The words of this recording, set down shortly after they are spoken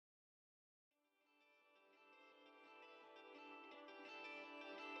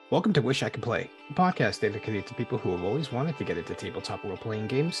Welcome to Wish I Could Play, a podcast dedicated to people who have always wanted to get into tabletop role-playing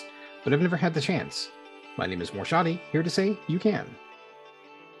games, but have never had the chance. My name is Morshadi, here to say you can.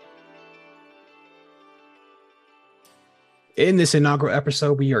 In this inaugural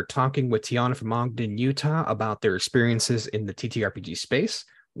episode, we are talking with Teauhna from Ogden, Utah about their experiences in the TTRPG space,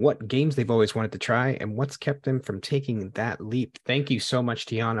 what games they've always wanted to try, and what's kept them from taking that leap. Thank you so much,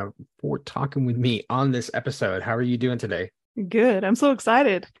 Teauhna, for talking with me on this episode. How are you doing today? Good. I'm so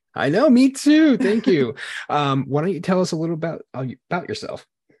excited. I know, me too. Thank you. Why don't you tell us a little about yourself?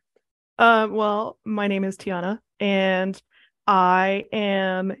 Well, my name is Teauhna, and I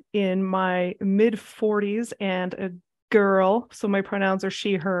am in my mid 40s and a girl. So my pronouns are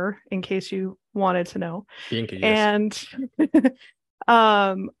she, her, in case you wanted to know. Yes. And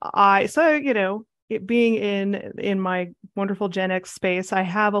it being in my wonderful Gen X space, I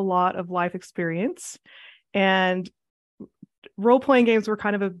have a lot of life experience, and role-playing games were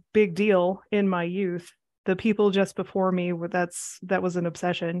kind of a big deal in my youth. The people just before me that was an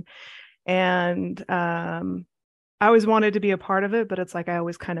obsession, and I always wanted to be a part of it, but it's like I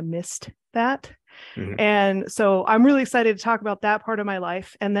always kind of missed that. And so I'm really excited to talk about that part of my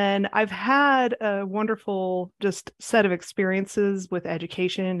life. And then I've had a wonderful just set of experiences with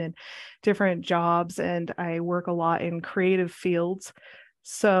education and different jobs, and I work a lot in creative fields.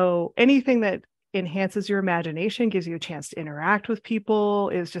 So anything that enhances your imagination, gives you a chance to interact with people,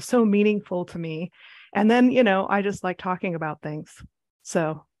 is just so meaningful to me. And then, I just like talking about things.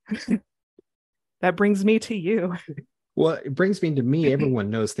 So that brings me to you. Well, it brings me to me. Everyone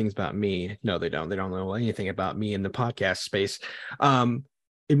knows things about me. No, they don't. They don't know anything about me in the podcast space. In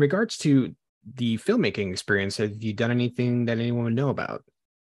regards to the filmmaking experience, have you done anything that anyone would know about?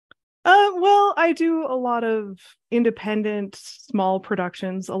 Well, I do a lot of independent, small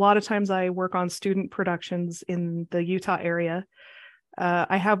productions. A lot of times I work on student productions in the Utah area.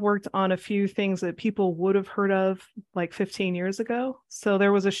 I have worked on a few things that people would have heard of like 15 years ago. So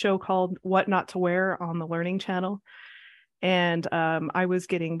there was a show called What Not to Wear on the Learning Channel. And I was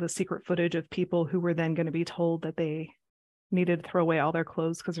getting the secret footage of people who were then going to be told that they needed to throw away all their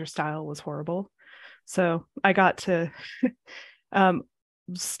clothes because their style was horrible. So I got to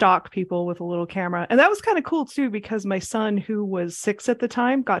stalk people with a little camera. And that was kind of cool too, because my son, who was 6 at the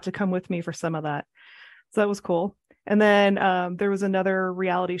time, got to come with me for some of that. So that was cool. And then there was another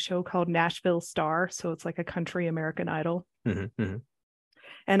reality show called Nashville Star. So it's like a country American Idol. And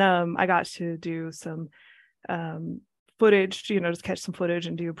I got to do some footage, just catch some footage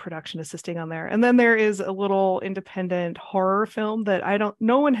and do production assisting on there. And then there is a little independent horror film that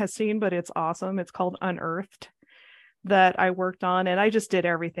no one has seen, but it's awesome. It's called Unearthed, that I worked on, and I just did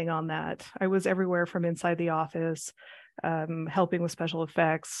everything on that. I was everywhere from inside the office, helping with special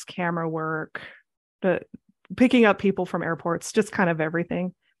effects, camera work, picking up people from airports, just kind of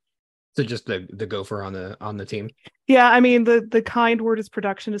everything. So just the gopher on the team. Yeah, I mean the kind word is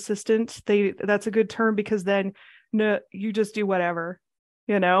production assistant. That's a good term, because then you just do whatever,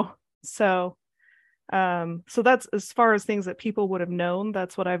 So so that's as far as things that people would have known.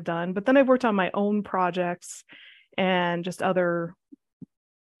 That's what I've done. But then I've worked on my own projects and just other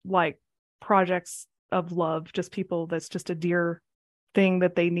like projects of love, just people that's just a dear thing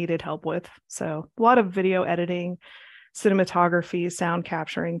that they needed help with. So a lot of video editing, cinematography, sound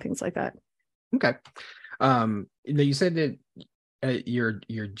capturing, things like that. Okay. You said that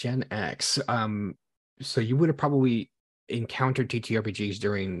you're Gen X. So you would have probably encountered TTRPGs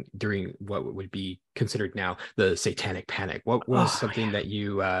during what would be considered now the Satanic Panic. What was something that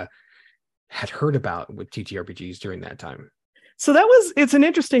you had heard about with TTRPGs during that time? So it's an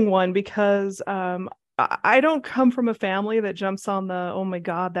interesting one, because I don't come from a family that jumps on the, oh my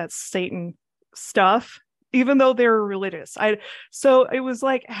God, that's Satan stuff, even though they're religious. So it was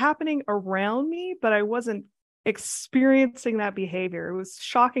like happening around me, but I wasn't experiencing that behavior. It was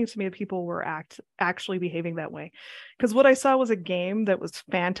shocking to me that people were actually behaving that way, because what I saw was a game that was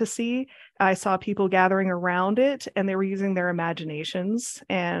fantasy. I saw people gathering around it, and they were using their imaginations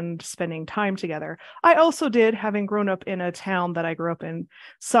and spending time together. I also did, having grown up in a town that I grew up in,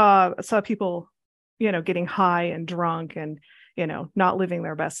 saw people, getting high and drunk and, not living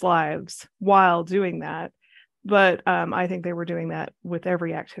their best lives while doing that. But I think they were doing that with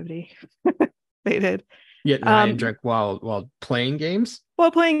every activity they did. Getting high and drunk while playing games?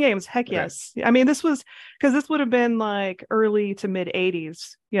 While playing games, heck Okay. yes. I mean, this would have been like early to mid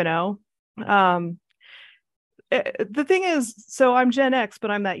 80s, the thing is, so I'm Gen X,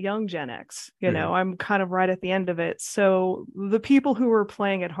 but I'm that young Gen X, I'm kind of right at the end of it. So the people who were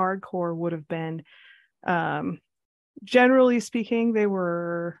playing it hardcore would have been, generally speaking, they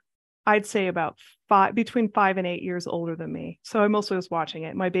were I'd say about between 5 and 8 years older than me. So I mostly was watching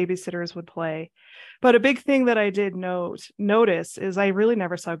it. My babysitters would play. But a big thing that I did notice is I really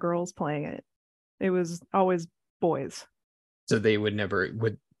never saw girls playing it. It was always boys. So they would never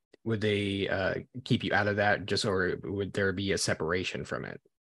would they keep you out of that, just, or would there be a separation from it?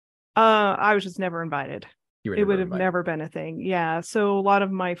 I was just never invited. You were It would never have invited. never been a thing. Yeah. So a lot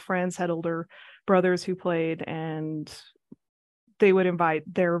of my friends had older brothers who played, and they would invite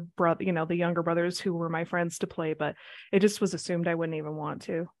their brother, the younger brothers who were my friends to play, but it just was assumed I wouldn't even want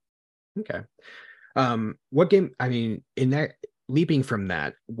to. Okay. What game? I mean, in that, leaping from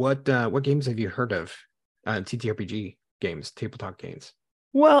that, what games have you heard of? TTRPG games, tabletop games.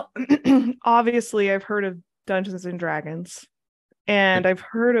 Well, obviously I've heard of Dungeons and Dragons and I've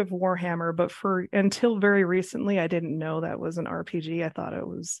heard of Warhammer, but for until very recently I didn't know that was an RPG. I thought it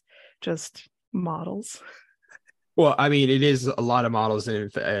was just models. Well, I mean, it is a lot of models,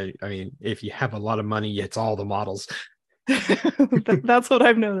 and I mean, if you have a lot of money, it's all the models. That's what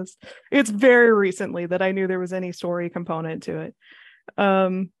I've noticed. It's very recently that I knew there was any story component to it.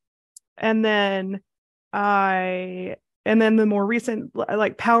 Um, and then I and then the more recent,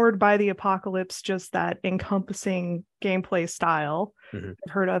 like Powered by the Apocalypse, just that encompassing gameplay style Mhm.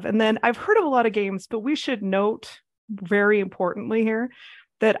 I've heard of. And then I've heard of a lot of games, but we should note very importantly here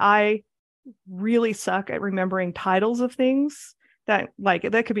that I really suck at remembering titles of things. That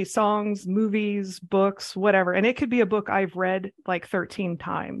could be songs, movies, books, whatever. And it could be a book I've read like 13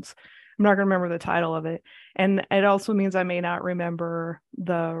 times. I'm not going to remember the title of it. And it also means I may not remember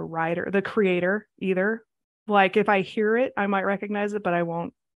the writer, the creator either. Like if I hear it, I might recognize it, but I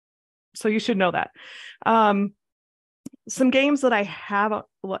won't. So you should know that. Um, some games that I have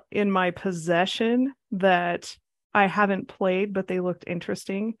in my possession that I haven't played, but they looked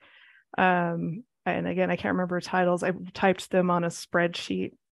interesting. And again, I can't remember titles. I typed them on a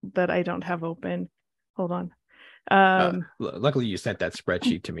spreadsheet that I don't have open. Hold on. Luckily, you sent that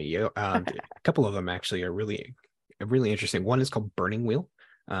spreadsheet to me. A couple of them actually are really interesting. One is called Burning Wheel,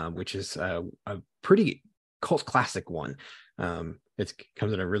 which is a pretty cult classic one. It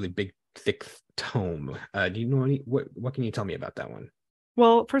comes in a really big, thick tome. Do you know what can you tell me about that one?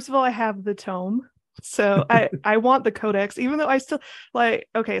 Well, first of all, I have the tome. So I want the codex, even though I still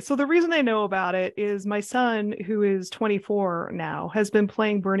okay. So the reason I know about it is my son, who is 24 now, has been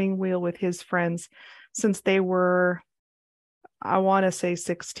playing Burning Wheel with his friends since they were, I want to say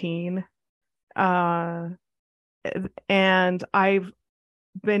 16. And I've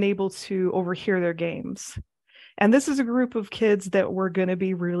been able to overhear their games. And this is a group of kids that were going to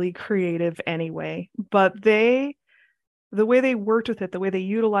be really creative anyway, but the way they worked with it, the way they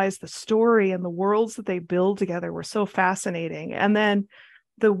utilized the story and the worlds that they build together were so fascinating. And then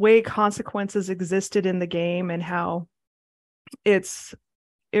the way consequences existed in the game and how it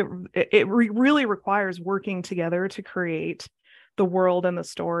really requires working together to create the world and the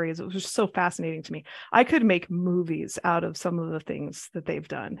stories. It was just so fascinating to me. I could make movies out of some of the things that they've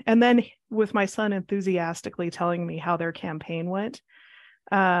done. And then with my son enthusiastically telling me how their campaign went,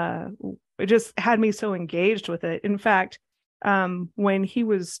 it just had me so engaged with it. In fact, when he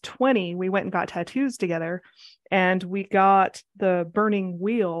was 20, we went and got tattoos together, and we got the Burning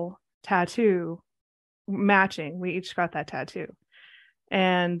Wheel tattoo matching. We each got that tattoo.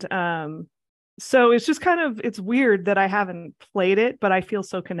 And so it's just it's weird that I haven't played it, but I feel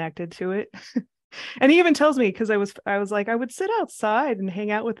so connected to it. And he even tells me, because I was like, I would sit outside and hang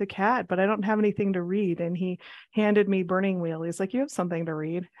out with the cat, but I don't have anything to read. And he handed me Burning Wheel. He's like, you have something to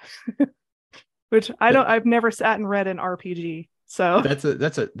read, which I've never sat and read an RPG. So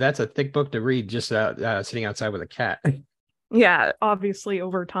That's a thick book to read just sitting outside with a cat. yeah, obviously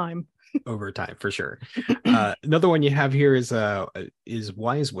over time. Over time, for sure. Another one you have here is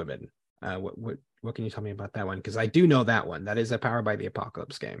Wise Women. What can you tell me about that one? Because I do know that one. That is a Power by the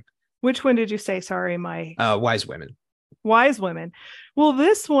Apocalypse game. Which one did you say? Sorry, Wise Women. Wise Women. Well,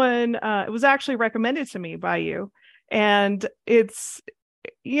 this one it was actually recommended to me by you, and it's,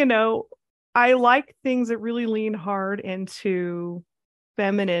 I like things that really lean hard into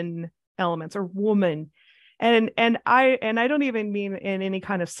feminine elements or woman. And I don't even mean in any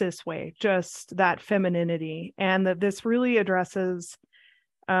kind of cis way, just that femininity, and that this really addresses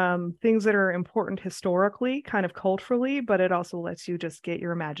things that are important historically, kind of culturally, but it also lets you just get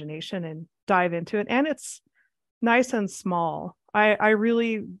your imagination and dive into it. And it's nice and small. I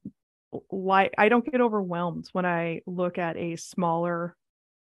really I don't get overwhelmed when I look at a smaller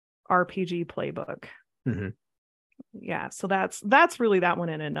RPG playbook. Mm-hmm. Yeah, so that's really that one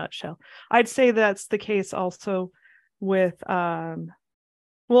in a nutshell. I'd say that's the case also with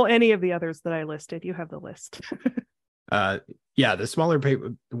any of the others that I listed. You have the list. Yeah, Yeah, the smaller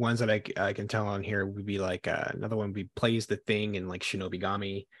ones that I can tell on here would be like another one would be Plays the Thing and like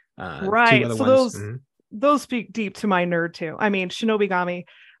Shinobigami. Two Right. other So ones. those speak deep to my nerd too. I mean, Shinobigami,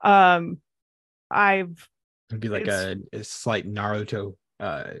 um, I've It'd be like it's a slight Naruto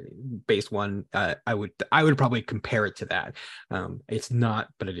based one. I would probably compare it to that. It's not,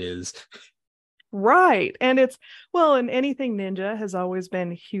 but it is. right. And it's well, and anything ninja has always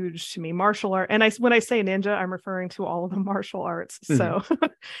been huge to me. Martial art. And when I say ninja, I'm referring to all of the martial arts. Mhm.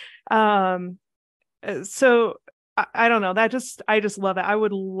 So um so I don't know, that just I just love it. I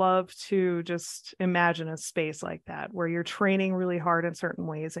would love to just imagine a space like that where you're training really hard in certain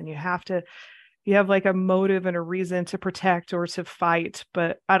ways and you have like a motive and a reason to protect or to fight.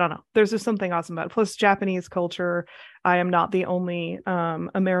 But I don't know, there's just something awesome about it. Plus Japanese culture, I am not the only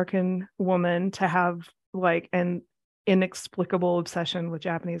American woman to have like an inexplicable obsession with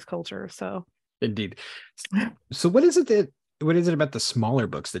Japanese culture. So Indeed. So what is it about the smaller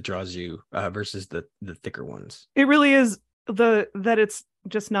books that draws you versus the thicker ones? it really is the that it's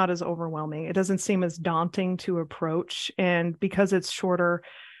just not as overwhelming. It doesn't seem as daunting to approach, and because it's shorter,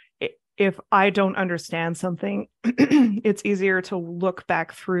 if I don't understand something, it's easier to look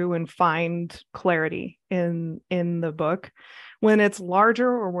back through and find clarity in the book. When it's larger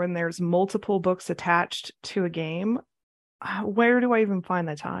or when there's multiple books attached to a game, where do I even find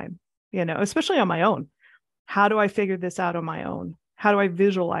the time? Especially on my own. How do I figure this out on my own? How do I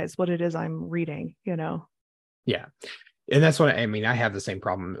visualize what it is I'm reading? Yeah. And that's what I mean. I have the same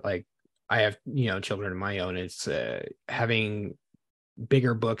problem. Like I have, children of my own. It's having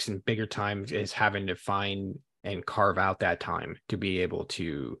bigger books and bigger time is having to find and carve out that time to be able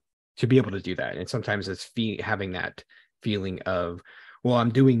to do that. And sometimes it's having that feeling of, well,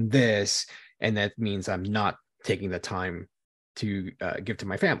 I'm doing this, and that means I'm not taking the time to give to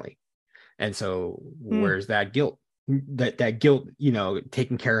my family. And so Mm. where's that guilt? That guilt,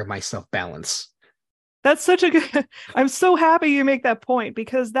 taking care of myself balance. That's such a good I'm so happy you make that point,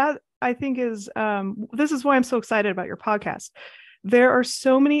 because that I think is this is why I'm so excited about your podcast. There are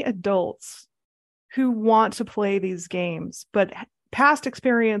so many adults who want to play these games, but past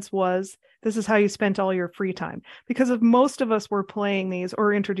experience was this is how you spent all your free time. Because if most of us were playing these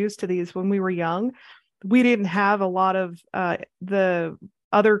or introduced to these when we were young, we didn't have a lot of the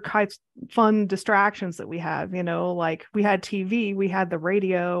other kinds fun distractions that we have, like we had TV, we had the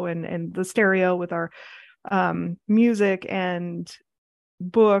radio and the stereo with our music and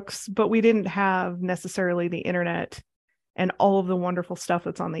books, but we didn't have necessarily the internet and all of the wonderful stuff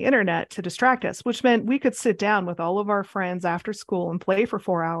that's on the internet to distract us, which meant we could sit down with all of our friends after school and play for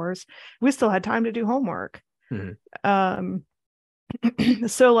 4 hours. We still had time to do homework. Mhm. Um,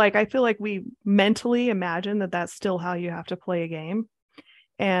 so like, I feel like we mentally imagine that that's still how you have to play a game.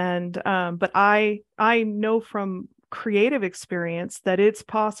 And, but I know from creative experience that it's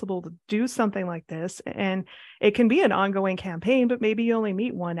possible to do something like this, and it can be an ongoing campaign, but maybe you only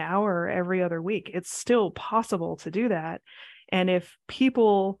meet 1 hour every other week. It's still possible to do that. And if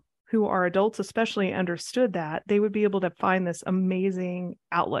people who are adults especially understood that, they would be able to find this amazing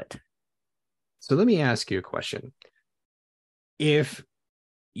outlet. So let me ask you a question. If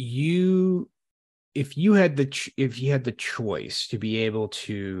you if you had the choice to be able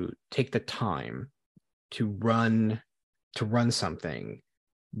to take the time to run something,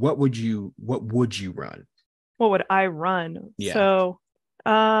 what would you run? What would I run? Yeah. So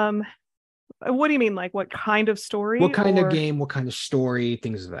um what do you mean, like what kind of What story? kind of Or game, what kind of story,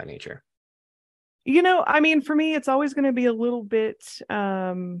 things of that nature. I mean, for me, it's always going to be a little bit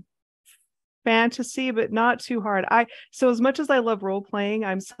fantasy, but not too hard. So as much as I love role playing,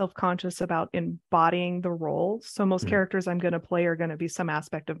 I'm self-conscious about embodying the role. So most Mhm. characters I'm going to play are going to be some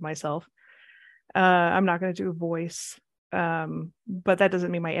aspect of myself. I'm not going to do a voice. But that doesn't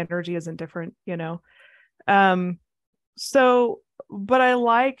mean my energy isn't different. Um, so, but I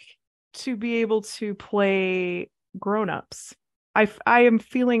like to be able to play grown-ups. I am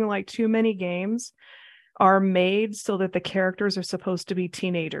feeling like too many games are made so that the characters are supposed to be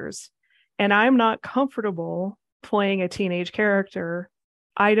teenagers. And I'm not comfortable playing a teenage character.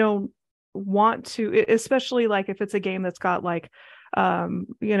 I don't want to, especially like if it's a game that's got like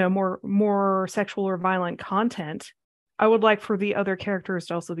more sexual or violent content. I would like for the other characters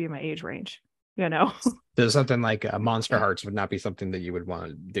to also be in my age range, you know. So something like Monster Hearts would not be something that you would want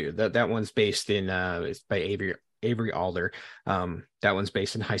to do. That one's based in it's by Avery Alder. That one's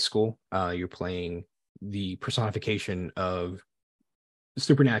based in high school. You're playing the personification of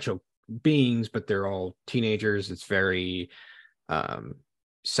supernatural beings, but they're all teenagers. It's very um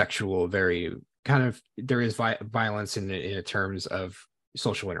sexual, very kind of there is violence in terms of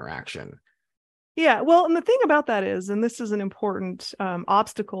social interaction. Yeah, well, and the thing about that is, and this is an important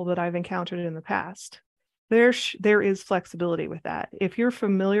obstacle that I've encountered in the past, there is flexibility with that. If you're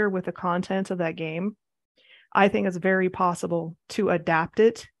familiar with the content of that game, I think it's very possible to adapt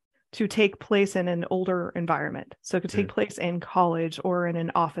it to take place in an older environment. So it could take place in college or in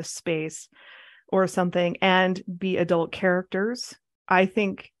an office space or something and be adult characters. I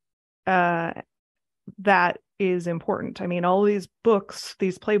think that is important. I mean, all these books,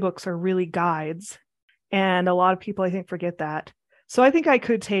 these playbooks are really guides. And a lot of people, I think, forget that. So I think I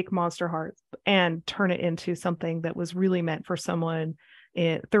could take Monster Heart and turn it into something that was really meant for someone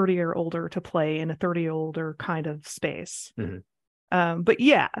 30 or older to play in a 30 or older kind of space. But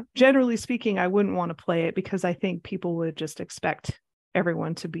yeah, generally speaking, I wouldn't want to play it because I think people would just expect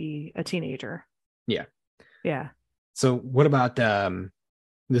everyone to be a teenager. Yeah. Yeah. So what about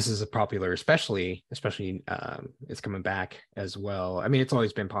this is a popular, especially it's coming back as well. I mean, it's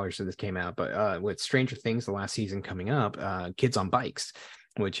always been popular since this came out, but with Stranger Things, the last season coming up, Kids on Bikes,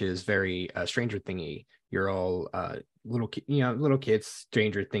 which is very Stranger Thingy. You're all little kids,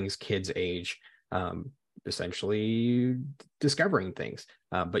 Stranger Things kids age, essentially discovering things.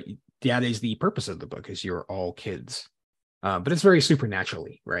 But that is the purpose of the book, is you're all kids. But it's very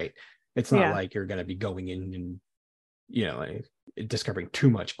supernaturally, right? It's not like you're going to be going in and discovering too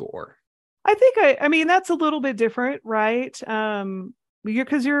much gore. I think I mean that's a little bit different, right?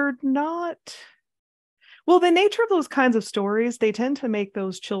 Because you're not. Well, the nature of those kinds of stories, they tend to make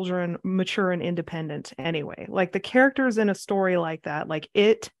those children mature and independent anyway. Like the characters in a story like that, like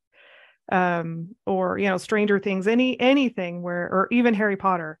It, or Stranger Things, anything where, or even Harry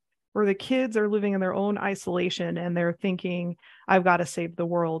Potter, where the kids are living in their own isolation and they're thinking, I've got to save the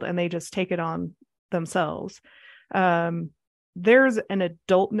world, and they just take it on themselves. There's an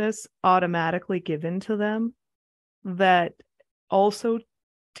adultness automatically given to them that also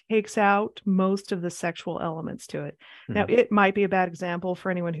takes out most of the sexual elements to it. Now, it might be a bad example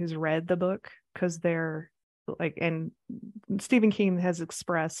for anyone who's read the book, because they're like, and Stephen King has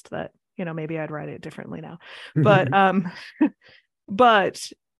expressed that, maybe I'd write it differently now. But but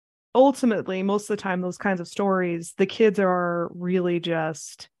ultimately, most of the time, those kinds of stories, the kids are really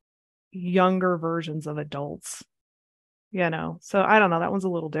just younger versions of adults. So I don't know, that one's a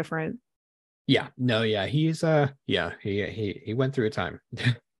little different. Yeah, no, yeah, he's he went through a time.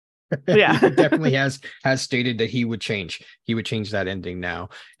 Yeah. He definitely has stated that he would change that ending now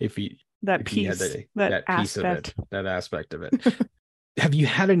if he that if piece, he had that piece aspect. of it, that aspect of it. Have you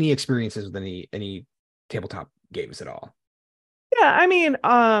had any experiences with any tabletop games at all? Yeah,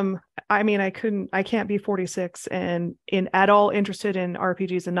 I can't be 46 and at all interested in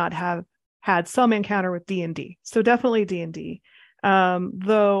RPGs and not have had some encounter with D&D. So definitely D&D.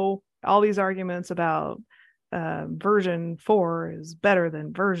 Though all these arguments about version 4 is better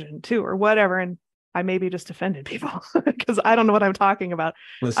than version 2 or whatever, and I maybe just offended people because I don't know what I'm talking about.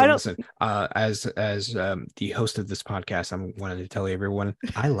 Listen. As the host of this podcast, I'm wanting to tell everyone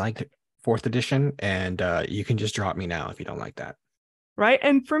I liked fourth edition, and you can just drop me now if you don't like that. Right.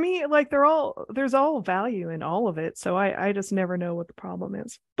 And for me, like there's all value in all of it. So I just never know what the problem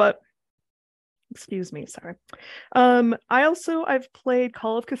is. But excuse me, sorry. I've played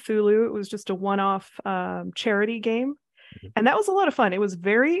Call of Cthulhu. It was just a one-off charity game. And that was a lot of fun. It was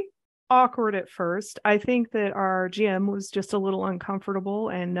very awkward at first. I think that our GM was just a little uncomfortable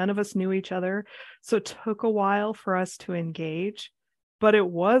and none of us knew each other. So it took a while for us to engage, but it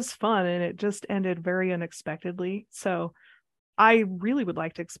was fun and it just ended very unexpectedly. So I really would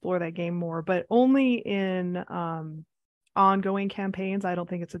like to explore that game more, but only in ongoing campaigns. I don't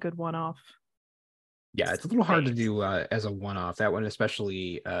think it's a good one-off. Yeah, it's a little hard to do as a one-off. That one,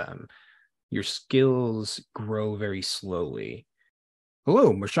 especially, your skills grow very slowly.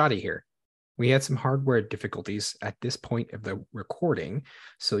 Hello, Mashadi here. We had some hardware difficulties at this point of the recording,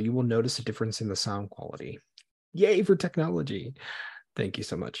 so you will notice a difference in the sound quality. Yay for technology. Thank you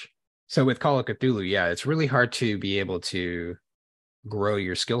so much. So with Call of Cthulhu, yeah, it's really hard to be able to grow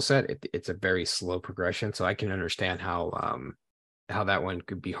your skill set. It's a very slow progression, so I can understand how that one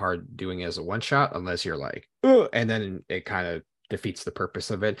could be hard doing as a one shot unless you're like, oh, and then it kind of defeats the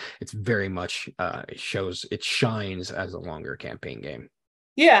purpose of it. It's very much it shines as a longer campaign game.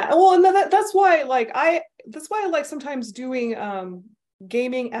 Yeah, well, and that's why I like sometimes doing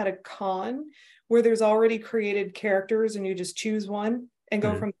gaming at a con where there's already created characters and you just choose one and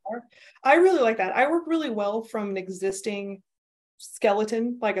go from there. I really like that. I work really well from an existing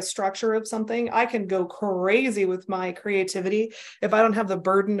skeleton, like a structure of something. I can go crazy with my creativity if I don't have the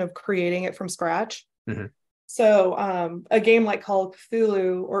burden of creating it from scratch. So a game like Call of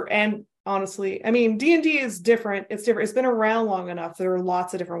Cthulhu, and honestly, I mean, D&D is different. It's different. It's been around long enough. There are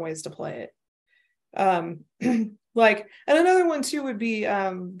lots of different ways to play it. Like, and another one too would be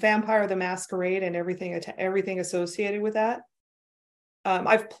Vampire the Masquerade and everything associated with that.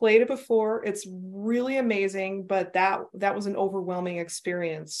 I've played it before. It's really amazing, but that was an overwhelming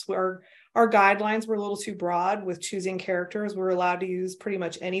experience where our guidelines were a little too broad with choosing characters. We're allowed to use pretty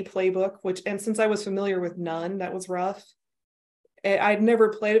much any playbook, and since I was familiar with none, that was rough. I'd never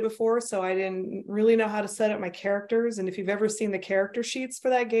played it before, so I didn't really know how to set up my characters. And if you've ever seen the character sheets for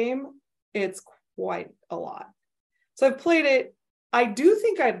that game, it's quite a lot. So I've played it. I do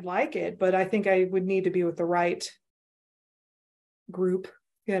think I'd like it, but I think I would need to be with the right group,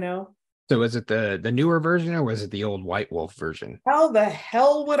 you know. So was it the newer version or was it the old White Wolf version? How the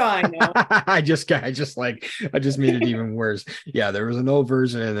hell would I know? I just made it even worse. Yeah, there was an old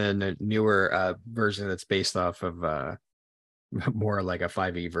version and then a newer version that's based off of more like a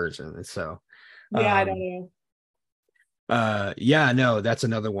 5e version. So Yeah, I don't know. yeah, no, that's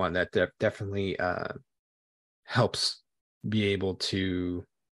another one that definitely helps be able to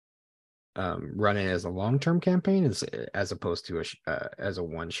run it as a long-term campaign as opposed to as a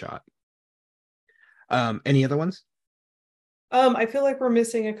one shot. Any other ones? I feel like we're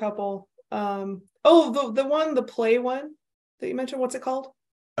missing a couple. Oh, the play one that you mentioned, what's it called?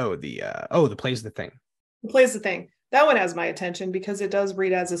 The Play's the Thing. The Play's the Thing. That one has my attention because it does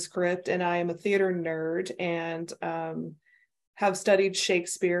read as a script, and I am a theater nerd and have studied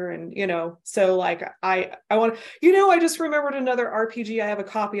Shakespeare, and so like I want I just remembered another RPG I have a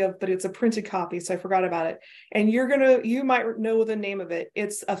copy of, but it's a printed copy, so I forgot about it. And you might know the name of it.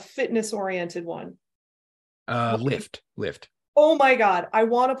 It's a fitness oriented one. Lift. Oh my God, I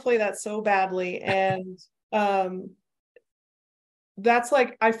want to play that so badly. And that's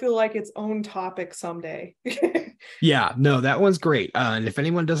like, I feel like its own topic someday. Yeah, no, that one's great. And if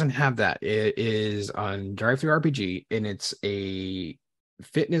anyone doesn't have that, it is on Drive Through RPG, and it's a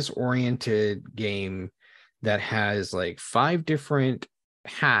fitness-oriented game that has like 5 different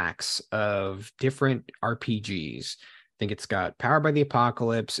hacks of different RPGs. I think it's got Power by the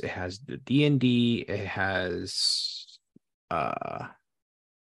Apocalypse, it has the D&D, it has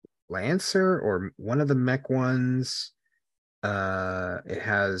Lancer or one of the mech ones. It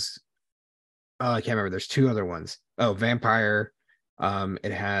has I can't remember. There's 2 other ones. Oh, Vampire.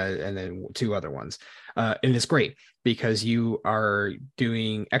 It has, and then 2 other ones. And it's great because you are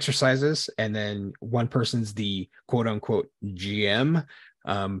doing exercises, and then one person's the quote unquote GM.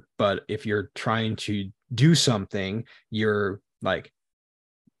 But if you're trying to do something, you're like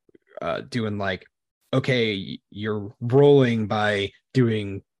doing like, okay, you're rolling by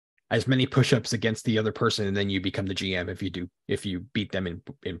doing as many push-ups against the other person, and then you become the GM if you beat them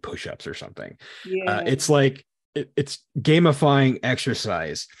in push-ups or something. Yeah. It's like it's gamifying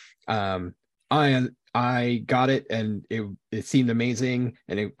exercise. I got it, and it seemed amazing,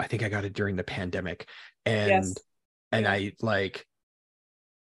 and I think I got it during the pandemic, and Yes. and Yeah. I like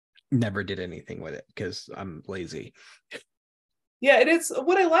never did anything with it because I'm lazy. Yeah, it is.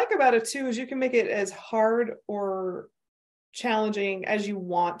 What I like about it too is you can make it as hard or challenging as you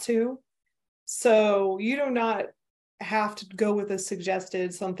want to. So you do not have to go with a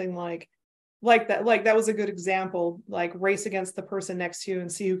suggested something like that. Like that was a good example, like race against the person next to you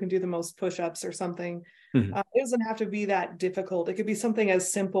and see who can do the most push-ups or something. Mhm. It doesn't have to be that difficult. It could be something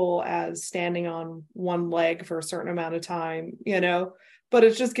as simple as standing on one leg for a certain amount of time, but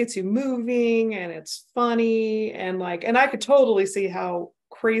it just gets you moving and it's funny. And I could totally see how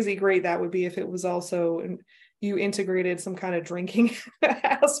crazy great that would be if it was also you integrated some kind of drinking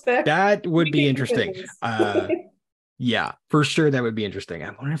aspect. That would be Drinking interesting. fitness. Yeah, for sure that would be interesting. I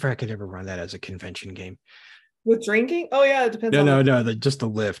wonder if I could ever run that as a convention game. With drinking? Oh yeah, it depends No, on no, no. Just the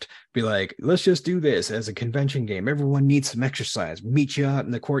lift. Be like, let's just do this as a convention game. Everyone needs some exercise. Meet you out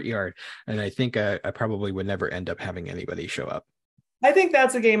in the courtyard. And I think I probably would never end up having anybody show up. I think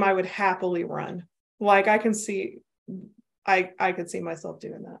that's a game I would happily run. Like I can see, I could see myself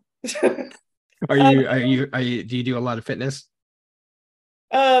doing that. Do you do a lot of fitness?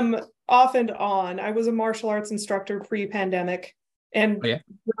 Off and on. I was a martial arts instructor pre-pandemic, and Oh, yeah.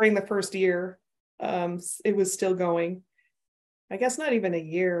 during the first year, it was still going. I guess not even a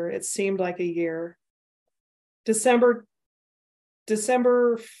year. It seemed like a year. December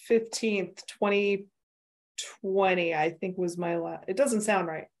 15th, 2020, I think was my last. It doesn't sound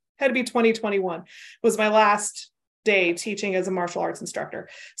right. Had to be 2021 was my last day teaching as a martial arts instructor.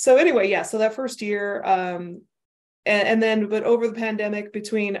 So anyway, yeah, so that first year, and then, but over the pandemic,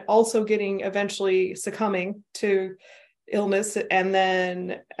 between also eventually succumbing to illness, and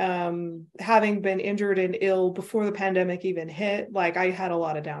then having been injured and ill before the pandemic even hit, like I had a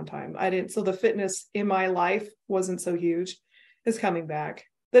lot of downtime. So the fitness in my life wasn't so huge. It's coming back.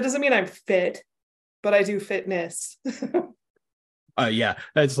 That doesn't mean I'm fit. but I do fitness. Yeah,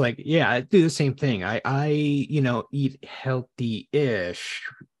 that's like, yeah, I do the same thing. I eat healthy-ish,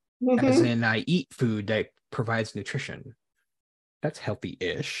 as Mhm. in I eat food that provides nutrition. That's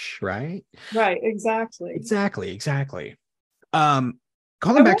healthy-ish, right? Right, exactly. Exactly, exactly. Um, I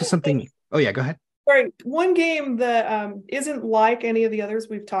calling back to want to something. Oh yeah, go ahead. Right. One game that isn't like any of the others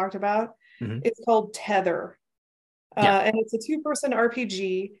we've talked about. Hmm. It's called Tether, Yeah. and it's a two-person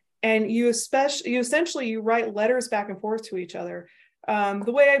RPG. And you essentially you write letters back and forth to each other.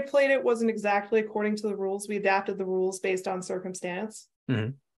 The way I played it wasn't exactly according to the rules. We adapted the rules based on circumstance. Hmm.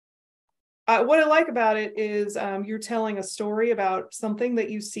 What I like about it is you're telling a story about something that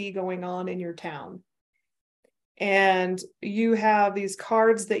you see going on in your town. And you have these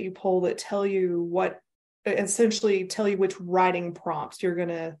cards that you pull that tell you essentially tell you which writing prompts you're going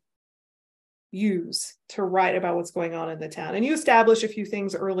to use to write about what's going on in the town. And you establish a few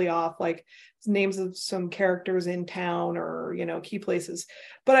things early off, like names of some characters in town or, key places.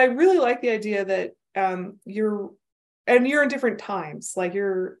 But I really like the idea that you're in different times. Like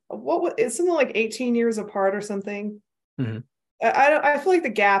it's something like 18 years apart or something. Hmm. I feel like the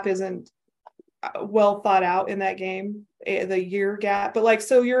gap isn't well thought out in that game, the year gap. But like,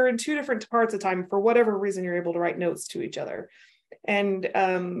 so you're in two different parts of time. For whatever reason, you're able to write notes to each other. And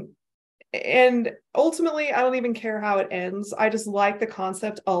ultimately, I don't even care how it ends. I just like the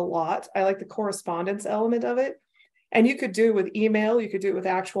concept a lot. I like the correspondence element of it. And you could do it with email, you could do it with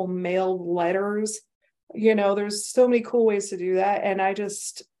actual mailed letters. There's so many cool ways to do that. And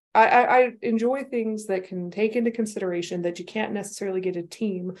I enjoy things that can take into consideration that you can't necessarily get a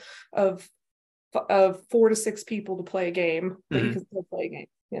team of 4 to 6 people to play a game, but you Hmm. can still play a game.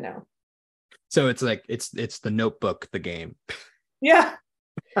 So it's like it's the Notebook, the game. Yeah,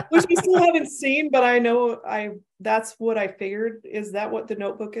 which I still haven't seen, but I know that's what I figured. Is that what the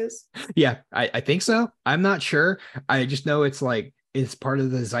Notebook is? Yeah, I think so. I'm not sure. I just know it's like it's part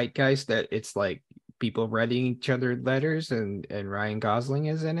of the zeitgeist that it's like people writing each other letters, and Ryan Gosling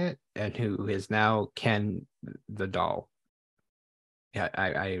is in it, and who is now Ken the doll. Yeah,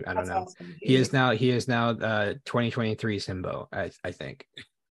 I don't That's know. awesome. He is now 2023 Simbo, I think.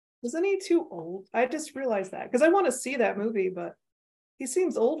 Isn't he too old? I just realized that because I want to see that movie, but he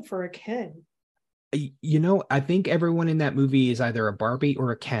seems old for a Ken. I think everyone in that movie is either a Barbie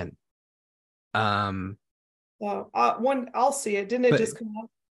or a Ken. Um, So one, I'll see it. Didn't it but just come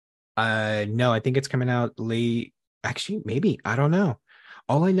out? no, I think it's coming out late. Actually, maybe. I don't know.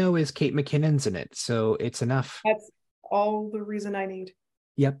 All I know is Kate McKinnon's in it, so it's enough. That's all the reason I need.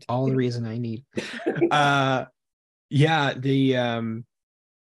 Yep, all the reason I need. Uh yeah, the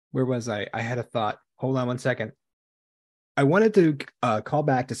where was I? I had a thought. Hold on one second. I wanted to call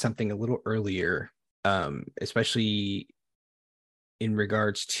back to something a little earlier, especially in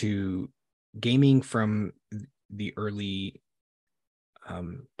regards to gaming from the early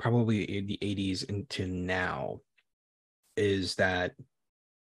probably in the 80s into now, is that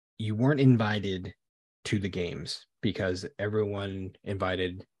you weren't invited to the games because everyone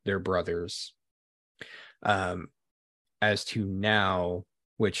invited their brothers. Um, as to now,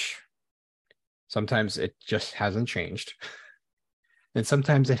 which sometimes it just hasn't changed, and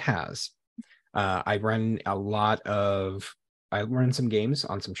sometimes it has. I run a lot of I run some games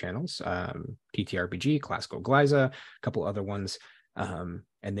on some channels, TTRPG, Classical Glyza, a couple other ones, and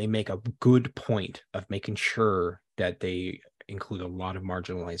they make a good point of making sure that they include a lot of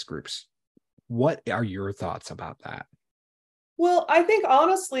marginalized groups. What are your thoughts about that? Well, I think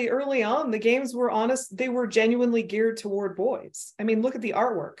honestly, early on, the games were honest, they were genuinely geared toward boys. I mean, look at the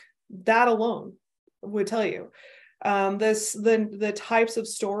artwork. That alone would tell you. The types of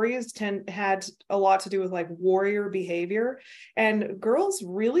stories had a lot to do with like warrior behavior. And girls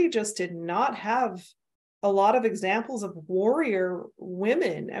really just did not have a lot of examples of warrior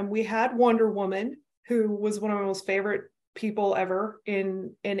women. And we had Wonder Woman, who was one of my most favorite people ever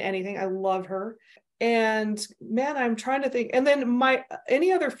in anything. I love her. And man, I'm trying to think. And then my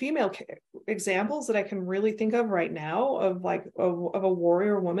any other female examples that I can really think of right now of like of a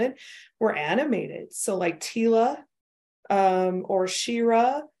warrior woman were animated. So like Tila, or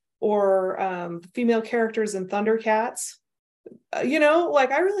She-Ra, or female characters in Thundercats.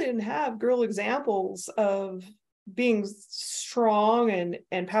 Like I really didn't have girl examples of being strong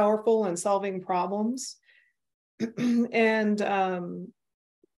and powerful and solving problems. And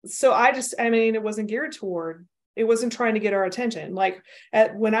so I mean, it wasn't geared toward, it wasn't trying to get our attention. Like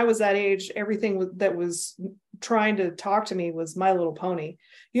when I was that age, everything that was trying to talk to me was My Little Pony.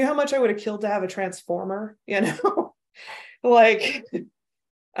 You know how much I would have killed to have a transformer, like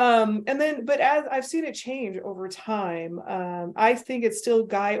And then, but as I've seen it change over time, I think it's still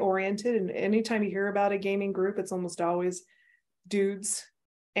guy oriented. And anytime you hear about a gaming group, it's almost always dudes,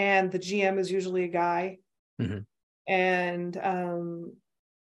 and the GM is usually a guy. Mm-hmm. And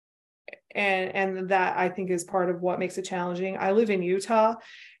and that I think is part of what makes it challenging. I live in Utah,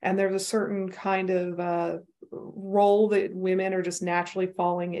 and there's a certain kind of role that women are just naturally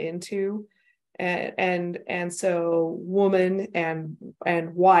falling into, and so woman and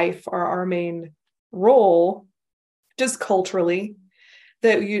wife are our main role, just culturally.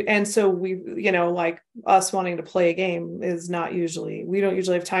 That you and so we, like us wanting to play a game is not usually, we don't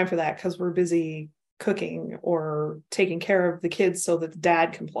usually have time for that because we're busy cooking or taking care of the kids so that the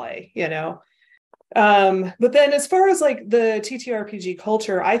dad can play. But then as far as like the TTRPG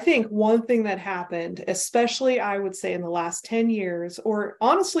culture, I think one thing that happened, especially I would say in the last 10 years, or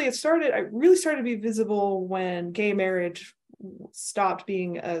honestly, it really started to be visible when gay marriage stopped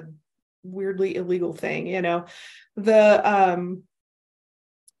being a weirdly illegal thing. The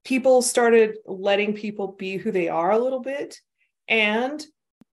people started letting people be who they are a little bit, and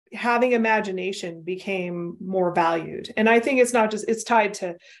having imagination became more valued. And I think it's tied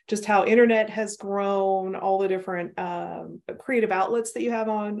to just how internet has grown, all the different creative outlets that you have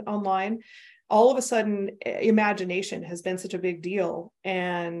online. All of a sudden, imagination has been such a big deal,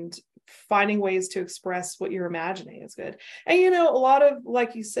 and finding ways to express what you're imagining is good. And a lot of,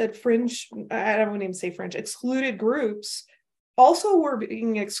 like you said, fringe, I don't even say fringe, excluded groups also were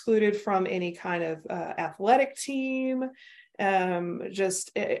being excluded from any kind of athletic team,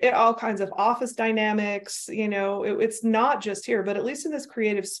 just all kinds of office dynamics. It's not just here, but at least in this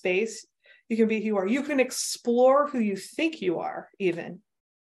creative space, you can be who you are. You can explore who you think you are, even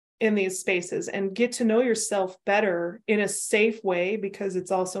in these spaces, and get to know yourself better in a safe way, because it's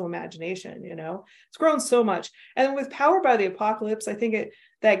also imagination. It's grown so much. And with Powered by the Apocalypse, I think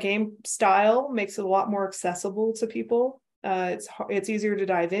that game style makes it a lot more accessible to people. It's easier to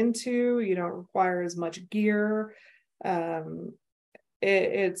dive into. You don't require as much gear. I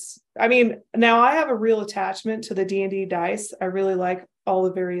mean, now I have a real attachment to the D&D dice. I really like all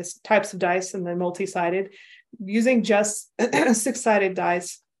the various types of dice, and then multi-sided. Using just 6-sided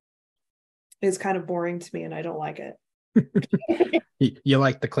dice is kind of boring to me, and I don't like it. You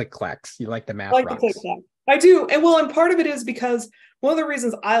like the click clacks. You like the math I like rocks. the click clack. I do. And part of it is because one of the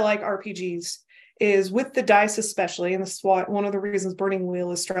reasons I like RPGs is with the dice, especially, and this is one of the reasons Burning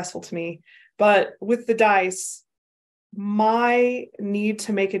Wheel is stressful to me, but with the dice, my need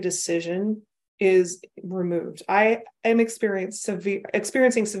to make a decision is removed. I am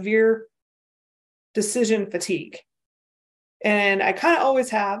experiencing severe decision fatigue. And I kind of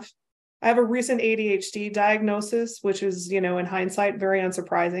always have. I have a recent ADHD diagnosis, which is, in hindsight, very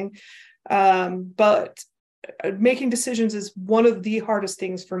unsurprising. But making decisions is one of the hardest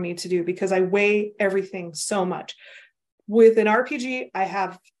things for me to do, because I weigh everything so much. With an RPG, I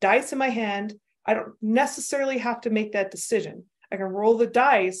have dice in my hand. I don't necessarily have to make that decision. I can roll the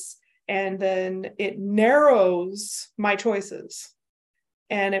dice, and then it narrows my choices,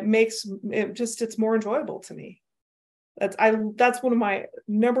 and it's more enjoyable to me. That's one of my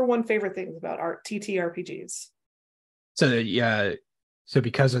number one favorite things about TTRPGs. So yeah, so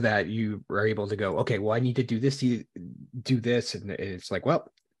because of that, you were able to go, okay, well, I need to do this, and it's like,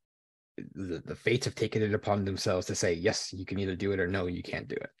 well, the fates have taken it upon themselves to say, yes, you can either do it, or no, you can't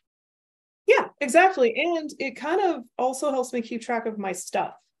do it. Yeah, exactly. And it kind of also helps me keep track of my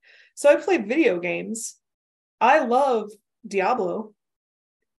stuff. So I play video games. I love Diablo,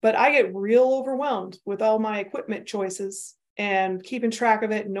 but I get real overwhelmed with all my equipment choices and keeping track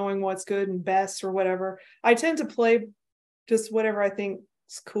of it, knowing what's good and best or whatever. I tend to play just whatever I think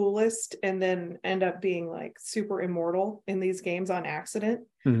is coolest, and then end up being like super immortal in these games on accident.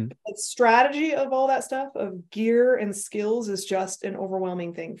 Mm-hmm. The strategy of all that stuff, of gear and skills, is just an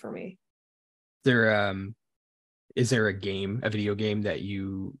overwhelming thing for me. Is there a video game that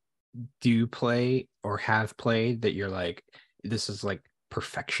you do play or have played that you're like, this is like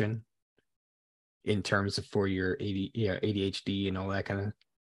perfection in terms of for your ADHD and all that kind of?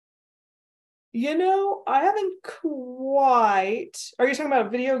 I haven't quite. Are you talking about a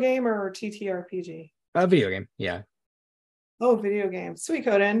video game or TTRPG? A video game, yeah. Oh, video game.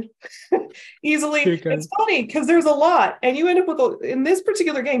 Suikoden. Easily. Suikoden. It's funny because there's a lot, and you end up with, in this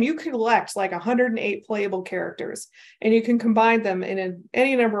particular game, you collect like 108 playable characters, and you can combine them in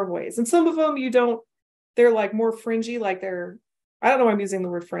any number of ways. And some of them they're like more fringy, like I don't know why I'm using the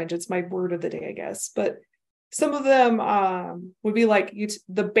word fringe. It's my word of the day, I guess. But some of them would be like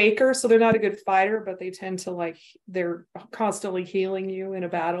the baker, so they're not a good fighter, but they tend to they're constantly healing you in a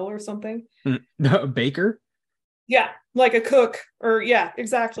battle or something. No, baker? Yeah, like a cook, or yeah,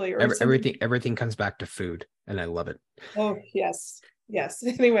 exactly, or something. Everything comes back to food, and I love it. Oh, yes. Yes.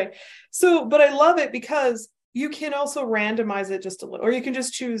 Anyway, so, but I love it because you can also randomize it just a little, or you can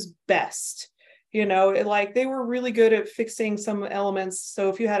just choose best. Like they were really good at fixing some elements. So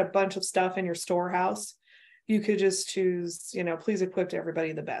if you had a bunch of stuff in your storehouse, you could just choose, please equip to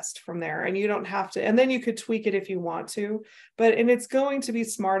everybody the best from there. And you don't have to, and then you could tweak it if you want to, and it's going to be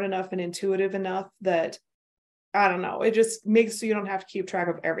smart enough and intuitive enough that I don't know. It just makes so you don't have to keep track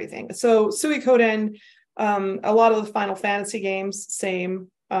of everything. So Suikoden, a lot of the Final Fantasy games,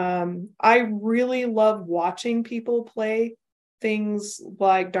 same. I really love watching people play things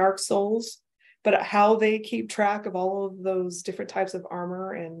like Dark Souls, but how they keep track of all of those different types of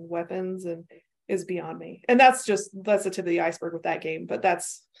armor and weapons and is beyond me. And that's the tip of the iceberg with that game. But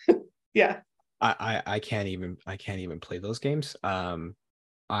that's yeah. I can't even play those games.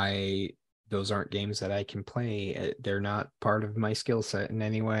 I those aren't games that I can play. They're not part of my skill set in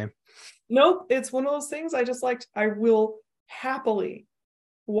any way. Nope, it's one of those things I will happily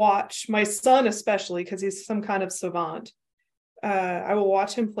watch my son, especially because he's some kind of savant. I will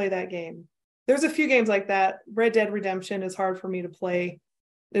watch him play that game. There's a few games like that. Red Dead Redemption is hard for me to play.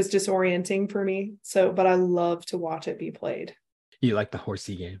 It's disorienting for me. So, but I love to watch it be played. You like the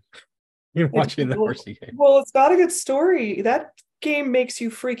horsey game? You're watching the horsey game. Well, it's got a good story. That game makes you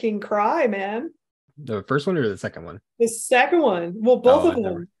freaking cry, man. The first one or the second one? The second one. Well, both of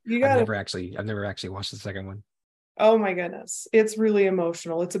them. I've never actually watched the second one. Oh my goodness. It's really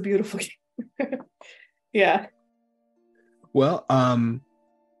emotional. It's a beautiful game. Yeah. Well,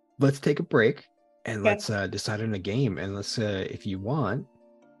 let's take a break and let's decide on a game. And let's if you want,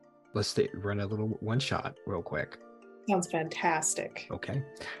 let's run a little one shot real quick. Sounds fantastic. Okay.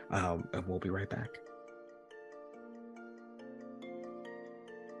 And we'll be right back.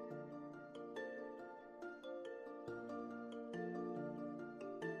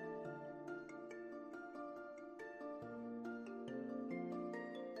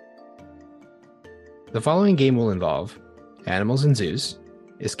 The following game will involve animals in zoos,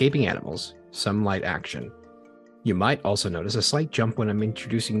 escaping animals, some light action. You might also notice a slight jump when I'm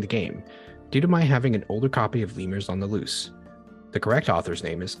introducing the game, due to my having an older copy of Lemurs on the Loose. The correct author's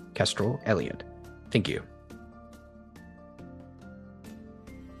name is Kestrel Elliott. Thank you.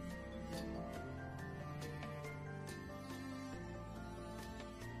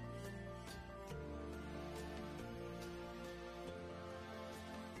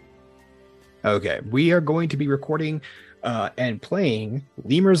 Okay, we are going to be recording and playing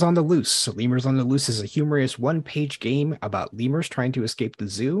Lemurs on the Loose. So Lemurs on the Loose is a humorous one-page game about lemurs trying to escape the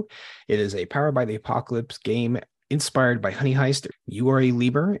zoo. It is a Powered by the Apocalypse game inspired by Honey Heist. You are a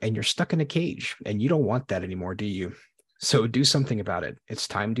lemur and you're stuck in a cage, and you don't want that anymore, do you? So do something about it. It's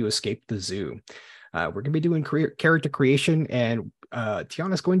time to escape the zoo. We're going to be doing character creation, and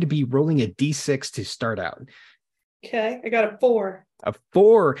Teauhna's going to be rolling a d6 to start out. Okay, I got a 4. A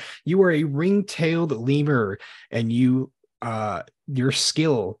 4. You are a ring-tailed lemur, and your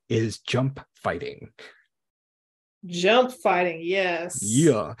skill is jump fighting. Jump fighting, yes.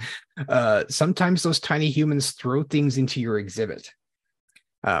 Yeah. Sometimes those tiny humans throw things into your exhibit.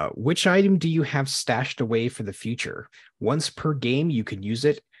 Which item do you have stashed away for the future? Once per game, you can use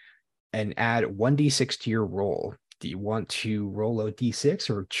it and add 1d6 to your roll. Do you want to roll a d6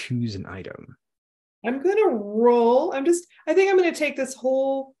 or choose an item? I'm gonna roll. I think I'm gonna take this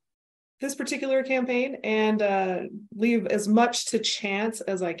particular campaign and leave as much to chance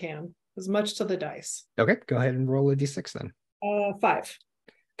as I can, as much to the dice. Okay, go ahead and roll a d6 then. 5.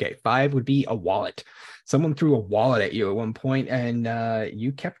 Okay, 5 would be a wallet. Someone threw a wallet at you at one point, and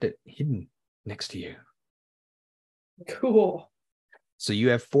you kept it hidden next to you. Cool. So you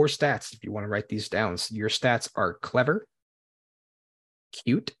have 4 stats if you want to write these down. So your stats are clever,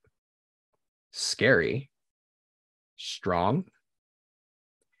 cute, scary, strong,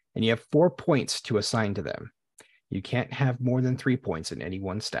 and you have 4 points to assign to them. You can't have more than 3 points in any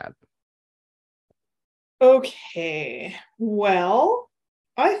one stat. Okay, well,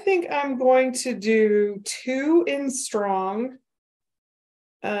 I think I'm going to do 2 in strong,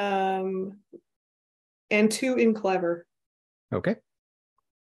 and 2 in clever. Okay.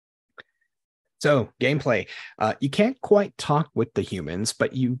 So, gameplay. You can't quite talk with the humans,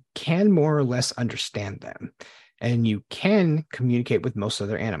 but you can more or less understand them. And you can communicate with most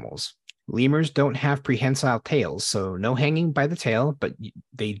other animals. Lemurs don't have prehensile tails, so no hanging by the tail, but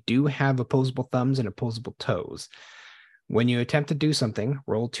they do have opposable thumbs and opposable toes. When you attempt to do something,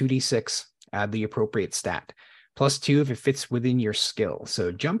 roll 2d6, add the appropriate stat. +2 if it fits within your skill.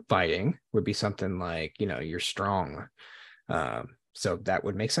 So jump fighting would be something like, you're strong. So that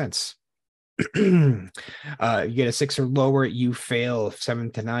would make sense. You get a 6 or lower, you fail. If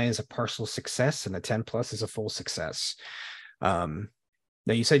 7 to 9 is a partial success, and a 10 plus is a full success. Um,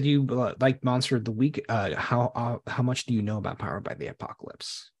 Now you said you like Monster of the Week. How much do you know about Powered by the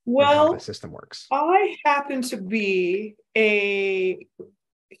Apocalypse and how the Well, system works? I happen to be a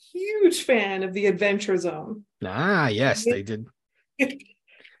huge fan of the Adventure Zone. Ah, yes, they did.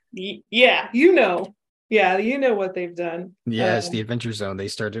 Yeah, you know. Yeah, you know what they've done. Yes, the Adventure Zone. They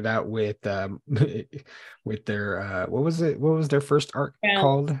started out with with their what was it? What was their first arc Balance.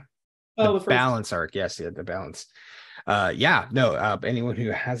 called? The Oh, the first. balance arc. Yes, yeah, the balance. Yeah, no, anyone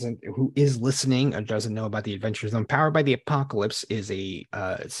who is listening and doesn't know about the Adventure Zone, Powered by the Apocalypse is a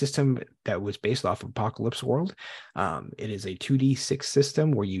system that was based off of Apocalypse World. It is a 2d6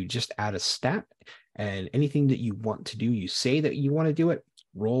 system where you just add a stat, and anything that you want to do, you say that you want to do it,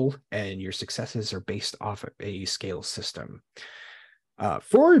 roll, and your successes are based off of a scale system.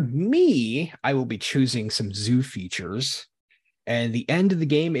 For me, I will be choosing some zoo features, and the end of the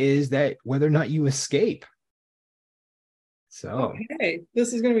game is that whether or not you escape. So, Okay,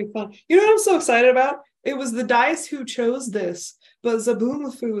 this is going to be fun. You know what I'm so excited about? It was the dice who chose this, but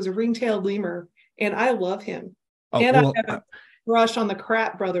Zaboomafoo is a ring-tailed lemur, and I love him. oh And I well. have a crush on the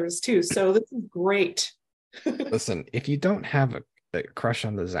Krat brothers too, so this is great. Listen, if you don't have a crush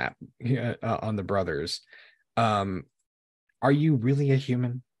on the on the brothers, um, are you really a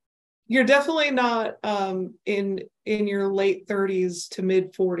human? You're definitely not in your late 30s to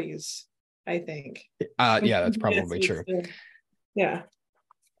mid 40s, I think. Yeah, that's Yes, probably true. yeah,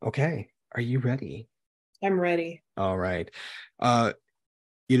 Okay, are you ready? I'm ready. All right. Uh,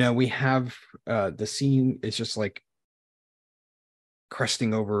 we have the scene is just like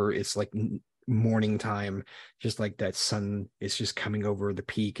cresting over. It's like morning time, just like that sun is just coming over the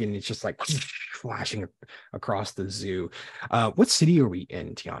peak, and it's just like flashing across the zoo. What city are we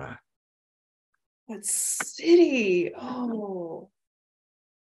in, Teauhna? What city? Oh,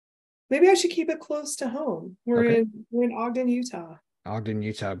 maybe I should keep it close to home. Okay. We're in Ogden, Utah. Ogden,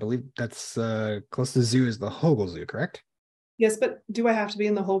 Utah. I believe that's close to the zoo is the Hogle Zoo, correct? Yes, but do I have to be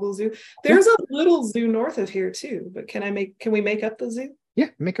in the Hogle Zoo? Yeah, There's a little zoo north of here too, but can we make up the zoo? yeah,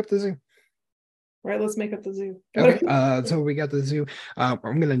 make up the zoo. All right, let's make up the zoo. Okay, so we got the zoo.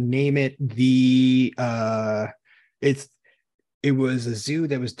 I'm gonna name it it's it was a zoo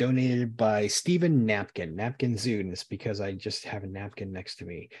that was donated by Stephen Napkin Zoo, and it's because I just have a napkin next to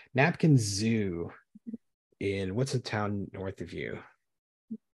me. Napkin Zoo in what's a town north of you?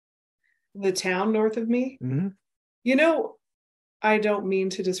 The town north of me. Mm-hmm. You know, I don't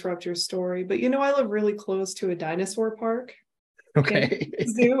mean to disrupt your story, but you know, I live really close to a dinosaur park. Can Okay.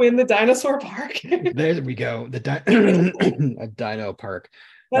 zoo in the dinosaur park? There we go. A dino park.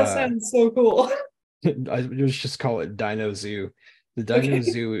 That Uh sounds so cool. let's just call it Dino Zoo. The Dino Okay.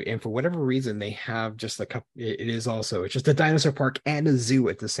 Zoo, and for whatever reason, they have just a couple. It is also it's just a dinosaur park and a zoo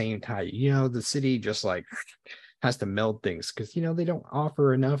at the same time. The city just like has to meld things because they don't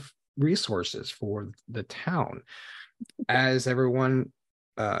offer enough resources for the town. As everyone,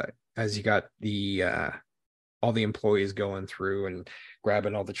 uh, as you got the all the employees going through and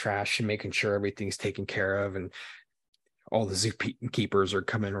grabbing all the trash and making sure everything's taken care of, and all the zookeepers are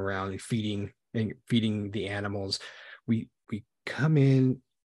coming around and feeding the animals. We come in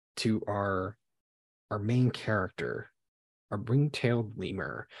to our main character, our ring-tailed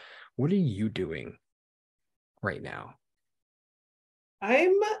lemur. What are you doing right now?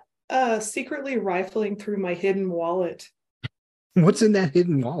 I'm secretly rifling through my hidden wallet. What's in that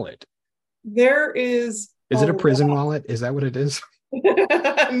hidden wallet? There is Is a it a prison lot. wallet? Is that what it is?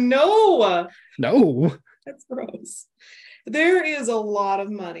 No, No. that's gross. There is a lot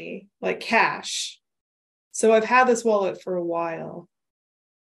of money, like cash. So I've had this wallet for a while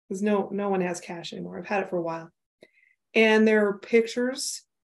because no one has cash anymore. I've had it for a while. And there are pictures,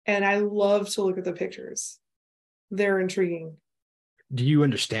 and I love to look at the pictures. They're intriguing. Do you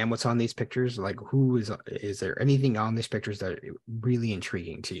understand what's on these pictures? Like, is there anything on these pictures that are really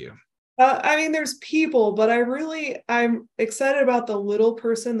intriguing to you? I mean, there's people, but I'm excited about the little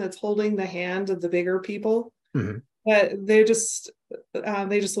person that's holding the hand of the bigger people. Mhm. They just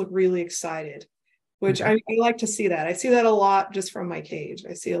look really excited, which Okay. I like to see that. I see that a lot just from my cage.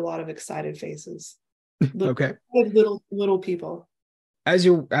 I see a lot of excited faces, little Okay. little people. As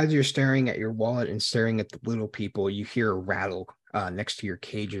you're staring at your wallet and staring at the little people, you hear a rattle next to your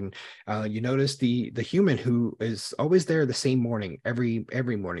cage, and you notice the human who is always there the same morning, every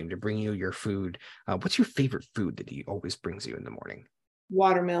morning to bring you your food. What's your favorite food that he always brings you in the morning?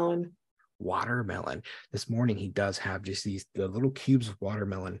 Watermelon. Watermelon. This morning he does have just the little cubes of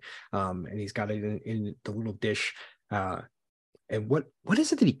watermelon, and he's got it in the little dish. And what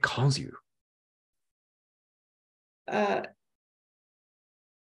is it that he calls you? Uh,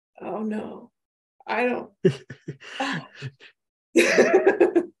 oh no, I don't. Oh.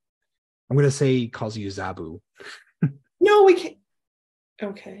 I'm gonna say he calls you Zabu. No, we can't.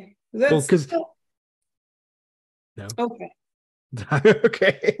 Okay, Well, that's because no. okay.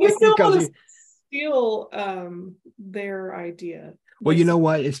 Okay. I He still calls want to you. steal their idea. Well, you This know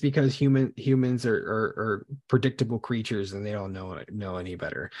what? It's because humans are predictable creatures and they don't know any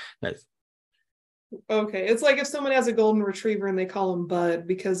better. That's okay. It's like if someone has a golden retriever and they call him Bud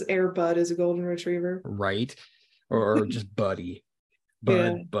because Air Bud is a golden retriever. right. Or just buddy,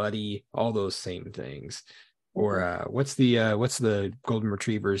 Yeah. buddy, all those same things. Or Okay. what's the golden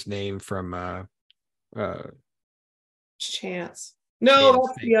retriever's name from uh Chance. No, Chance?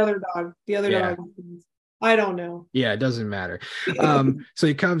 that's the other dog. The other Yeah. dog. I don't know. Yeah, it doesn't matter. So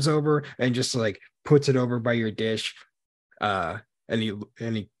he comes over and just like puts it over by your dish. Uh, and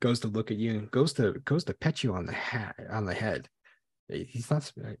he goes to look at you and goes to pet you on the head. He's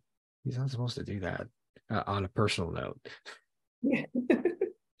not he's not supposed to do that on a personal note.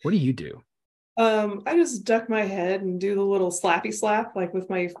 What do you do? I just duck my head and do the little slappy slap, like with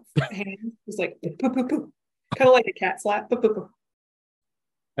my hand, just like kind of like a cat slap.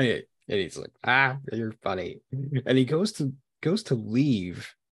 And he's like, you're funny. And he goes to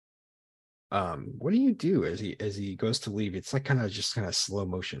leave. What do you do as he goes to leave? It's like kind of slow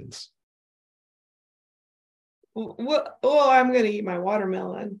motions. Well, I'm gonna eat my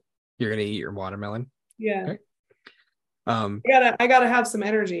watermelon. You're gonna eat your watermelon. Yeah, Okay. Um, I gotta have some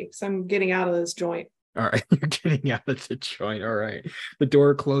energy because I'm getting out of this joint. all right, you're getting out of the joint. All right. The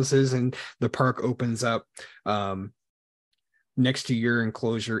door closes and the park opens up. Next to your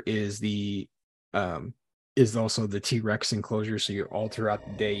enclosure is also the T-Rex enclosure. So you're all throughout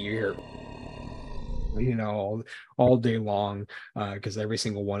the day, you hear all day long, because every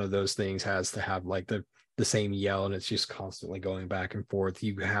single one of those things has to have like the same yell, and it's just constantly going back and forth.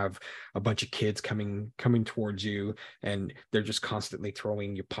 You have a bunch of kids coming towards you, and they're just constantly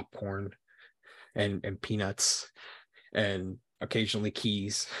throwing you popcorn and peanuts and occasionally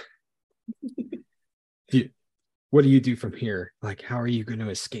keys. What do you do from here? Like, how are you going to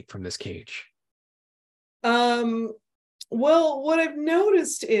escape from this cage? Um, well, what I've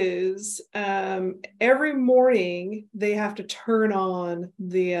noticed is every morning they have to turn on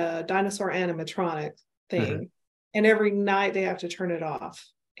the dinosaur animatronic Mhm. thing, and every night they have to turn it off.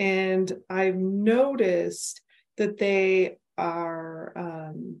 And I've noticed that they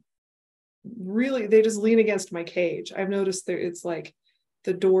are really, they just lean against my cage. I've noticed that it's like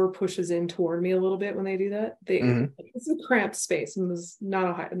the door pushes in toward me a little bit when they do that. Mhm. It's a cramped space and it's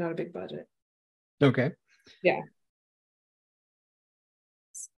not a big budget. Okay. Yeah.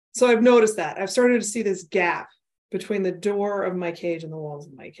 So I've noticed that. I've started to see this gap between the door of my cage and the walls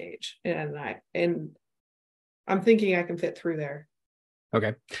of my cage. And I'm thinking I can fit through there.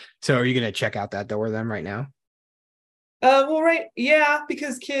 Okay. So are you going to check out that door then right now? Well, right, yeah,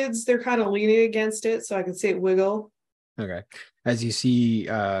 because kids, they're kind of leaning against it, so I can see it wiggle. Okay. As you see,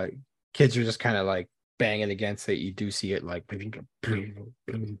 kids are just kind of like banging against it. You do see it like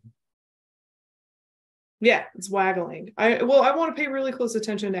Yeah, it's waggling. I want to pay really close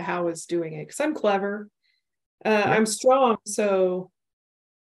attention to how it's doing it because I'm clever. yeah. I'm strong, so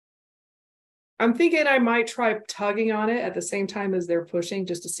I'm thinking I might try tugging on it at the same time as they're pushing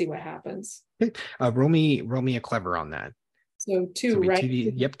just to see what happens. Roll me a clever on that. So So two, it'll be right?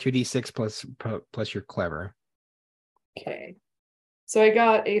 2D, yep, 2d6 plus your clever. Okay. So I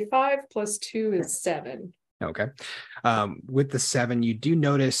got a 5 + 2 is 7. Okay. With the 7, you do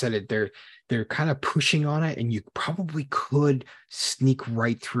notice that they're kind of pushing on it, and you probably could sneak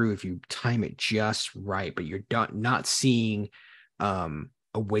right through if you time it just right, but you're not seeing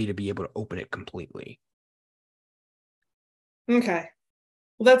a way to be able to open it completely. Okay.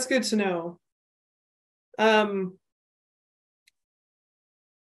 Well, that's good to know.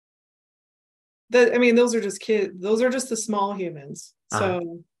 I mean, those are just kids. Those are just the small humans. Uh-huh.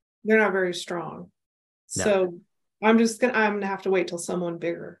 So they're not very strong. No. So I'm gonna have to wait till someone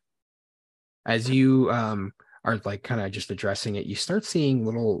bigger. As you are like kind of just addressing it, you start seeing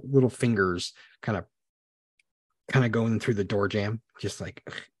little fingers kind of going through the door jam, just like,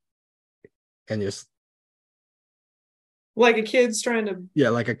 and just Like a kid's trying to yeah,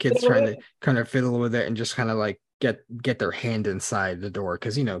 like a kid's fiddle trying with to it. kind of fiddle with it and just kind of like get their hand inside the door,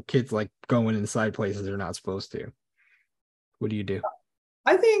 because kids like going inside places they're not supposed to. What do you do?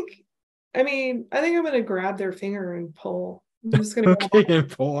 I think I think I'm gonna grab their finger and pull. I'm just gonna grab Okay, on and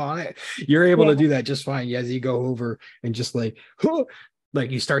pull on it. You're able it. to do that just fine as you go over and just like,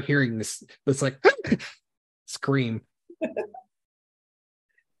 like you start hearing this like scream.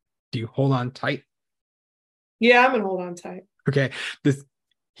 Do you hold on tight? Yeah, I'm gonna hold on tight. Okay. This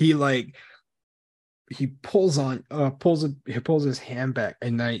he like he pulls on he pulls his hand back,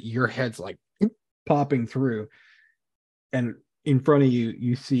 and then your head's like popping through, and in front of you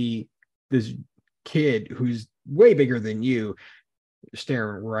you see this kid who's way bigger than you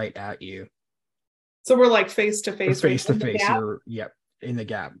staring right at you. So we're like face to face right Face now to in the face. gap. You're yep in the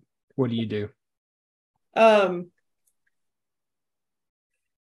gap. What do you do? Um,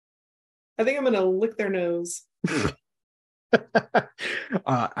 I think I'm gonna lick their nose.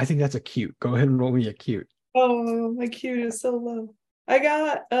 I think that's a cute. Go ahead and roll me a cute. Oh, my cute is so low. I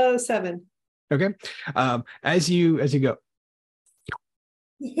got 7. Okay. As you go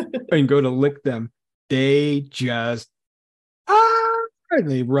and go to lick them, they just and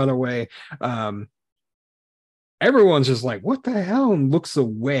they run away. Um, everyone's just like, what the hell? And looks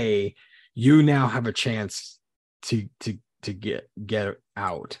away. You now have a chance to get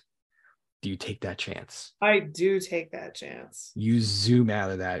out. Do you take that chance? I do take that chance. You zoom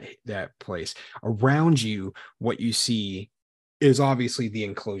out of that place. Around you, what you see is obviously the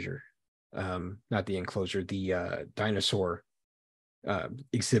enclosure. Not the enclosure, the dinosaur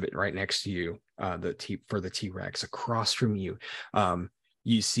exhibit right next to you, for the T-Rex. Across from you,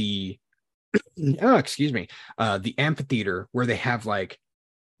 you see oh, excuse me, the amphitheater where they have like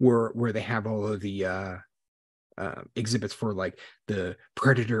where they have all of the exhibits for like the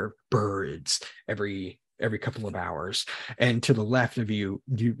predator birds every couple of hours. And to the left of you,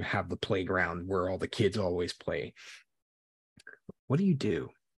 you have the playground where all the kids always play. What do you do?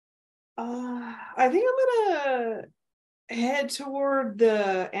 I think I'm gonna head toward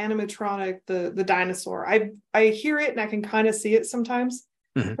the animatronic, the dinosaur. I hear it and I can kind of see it sometimes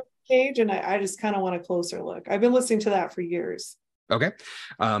Mhm. from the cage, and I just kind of want a closer look. I've been listening to that for years. Okay.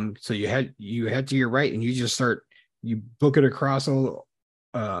 So you head to your right and you just start you book it across all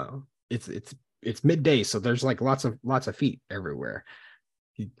uh it's midday, so there's like lots of feet everywhere.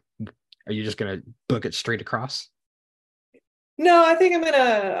 You- Are you just gonna book it straight across? No, I think I'm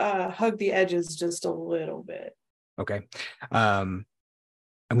gonna hug the edges just a little bit. Okay. Um,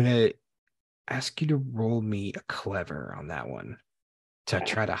 I'm gonna ask you to roll me a clever on that one to Okay.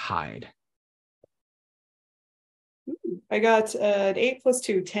 try to hide. I got an 8 plus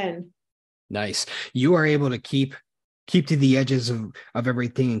 2, 10. Nice. You are able to keep to the edges of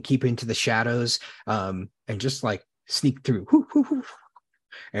everything and keep into the shadows, and just like sneak through. Whoo, whoo, whoo.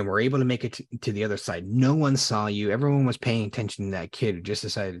 And we're able to make it to the other side. No one saw you. Everyone was paying attention to that kid who just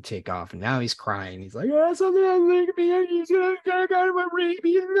decided to take off, and now he's crying. He's like, "Oh, something happened to me. He's gonna get my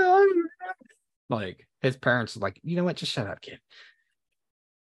baby." Like his parents are like, "You know what? Just shut up, kid."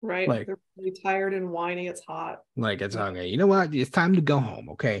 Right? Like They're really tired and whiny. It's hot. Like it's okay. You know what? It's time to go home.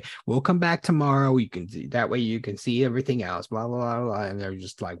 Okay, we'll come back tomorrow. You can see that way. You can see everything else. Blah blah blah blah. And they're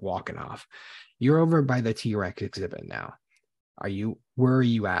just like walking off. You're over by the T-Rex exhibit now. Are you? Where are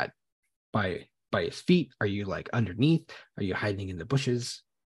you at? By his feet? Are you like underneath? Are you hiding in the bushes?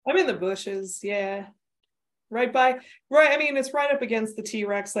 I'm in the bushes. Yeah. Right by, right. I mean, it's right up against the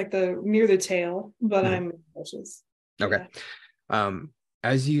T-Rex, like the near the tail, but Mhm. I'm in the bushes. Okay. Yeah.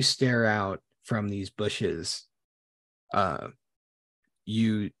 As you stare out from these bushes, uh,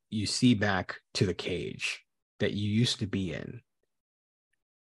 you see back to the cage that you used to be in,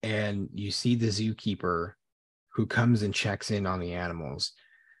 and you see the zookeeper who comes and checks in on the animals,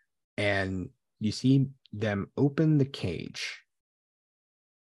 and you see them open the cage,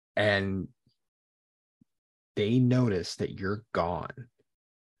 and they notice that you're gone,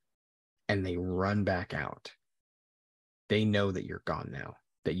 and they run back out. They know that you're gone now,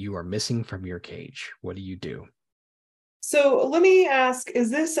 that you are missing from your cage. What do you do? So let me ask,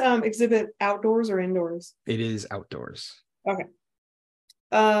 is this exhibit outdoors or indoors? It is outdoors. Okay.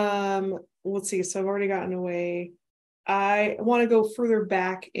 Let's see. So I've already gotten away. I want to go further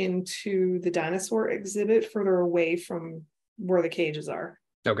back into the dinosaur exhibit, further away from where the cages are.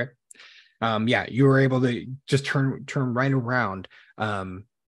 Okay. Yeah, you were able to just turn right around. And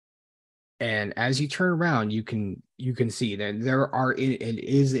as you turn around, you can see that it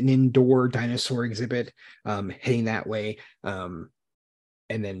is an indoor dinosaur exhibit, heading that way, and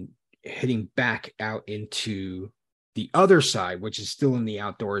then heading back out into the other side, which is still in the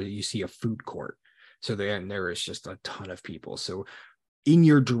outdoor. You see a food court, so there is just a ton of people. So in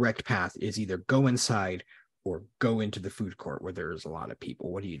your direct path is either go inside or go into the food court where there's a lot of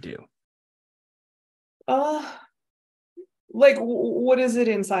people. What do you do? Uh, like what is it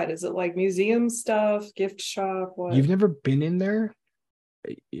inside? Is it like museum stuff, gift shop? What? You've never been in there?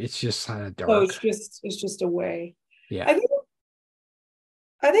 It's just kind of Oh, dark. it's just a way. Yeah. I think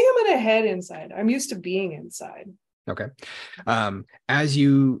I think I'm gonna head inside. I'm used to being inside. Okay. As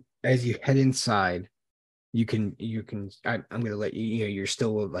you head inside, I'm gonna let you, you're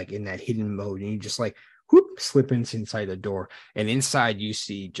still like in that hidden mode, and you just like whoop slip inside the door, and inside you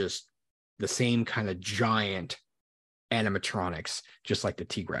see just the same kind of giant animatronics, just like the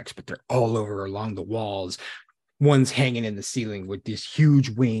T-Rex, but they're all over along the walls. One's hanging in the ceiling with these huge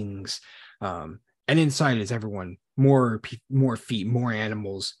wings. And inside is everyone, more feet, more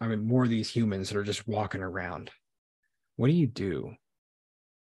animals. I mean, more of these humans that are just walking around. What do you do?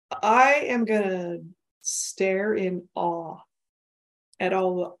 I am gonna stare in awe at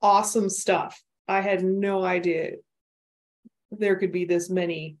all the awesome stuff. I had no idea there could be this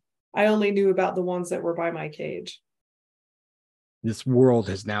many. I only knew about the ones that were by my cage. This world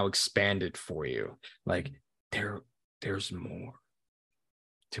has now expanded for you. Like there's more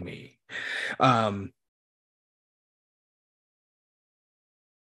to me.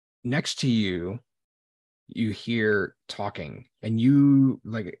 Next to you, you hear talking, and you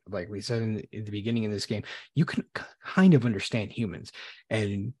like we said in the beginning of this game, you can kind of understand humans,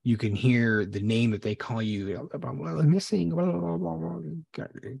 and you can hear the name that they call you. Well, missing, blah, blah, blah, blah,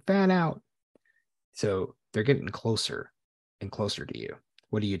 fan out. So they're getting closer and closer to you.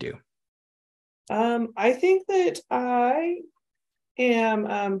 What do you do? I think that I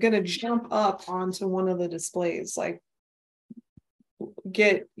am gonna jump up onto one of the displays, like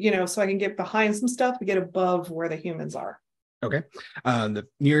get, so I can get behind some stuff to get above where the humans are. Okay. The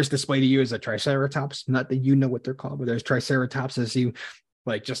nearest display to you is a Triceratops. Not that you know what they're called, but there's Triceratops as you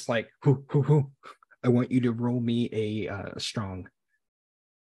just like who. I want you to roll me a strong.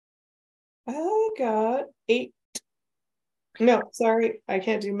 I got 8. No, sorry, I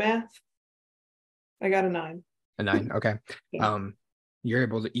can't do math. I got a 9. A 9. Okay. Yeah. You're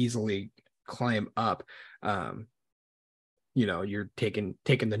able to easily climb up. You're taking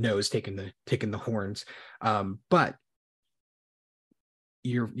the nose, taking the horns. But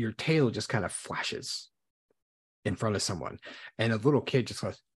your tail just kind of flashes in front of someone, and a little kid just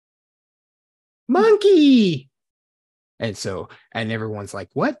goes, "Monkey!" And everyone's like,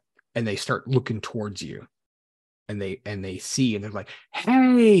 "What?" And they start looking towards you, and they see, and they're like,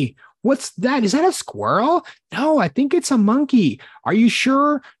 "Hey, what's that? Is that a squirrel?" "No, I think it's a monkey." "Are you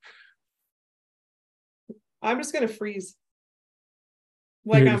sure?" I'm just gonna freeze.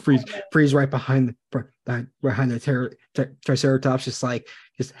 Like I'm freeze right behind the Triceratops,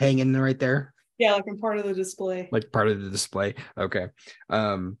 just hanging right there. Yeah, like I'm part of the display. Like part of the display. Okay.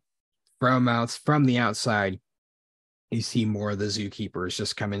 From the outside, you see more of the zookeepers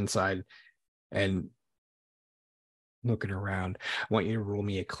just come inside and looking around. I want you to roll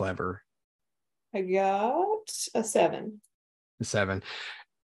me a clever. I got a 7. A 7.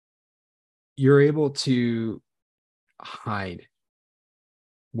 You're able to hide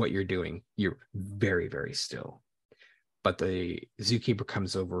what you're doing. You're very, very still. But the zookeeper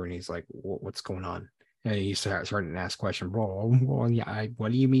comes over and he's like, "What's going on?" And he's starting to ask questions. Well, yeah,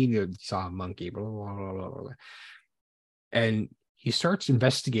 what do you mean you saw a monkey? Blah, blah, blah, blah, blah. And he starts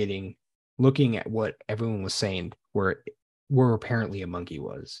investigating, looking at what everyone was saying, where apparently a monkey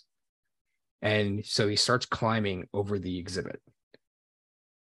was. And so he starts climbing over the exhibit.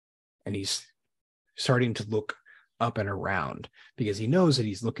 And he's starting to look up and around because he knows that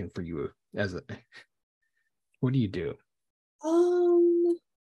he's looking for you as a. What do you do?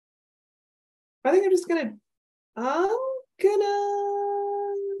 I think I'm gonna.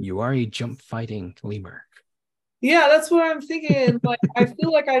 You are a jump fighting lemur. Yeah, that's what I'm thinking. Like, I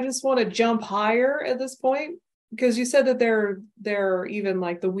feel like I just want to jump higher at this point because you said that they're even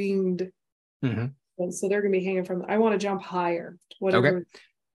like the winged, so they're gonna be hanging from. I want to jump higher. Whatever.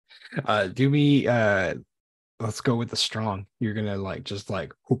 Okay. Do me. Let's go with the strong. You're gonna just hoo,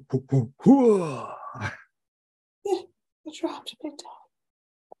 hoo, hoo, hoo. I dropped a big time.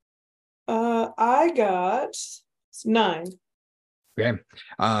 I got 9. Okay.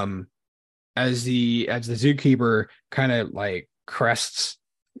 As the zookeeper kind of crests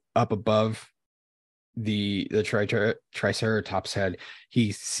up above the Triceratops head,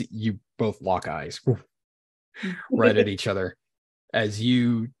 you both lock eyes right at each other as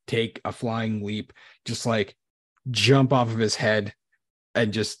you take a flying leap, just jump off of his head,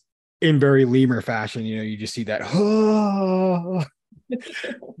 and just in very lemur fashion, you just see that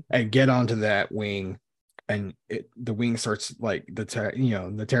and get onto that wing. And the wing starts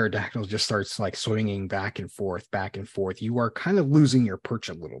the pterodactyl just starts swinging back and forth, back and forth. You are kind of losing your perch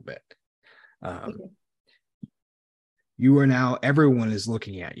a little bit. You are now, everyone is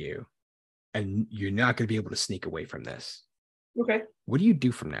looking at you, and you're not going to be able to sneak away from this. Okay. What do you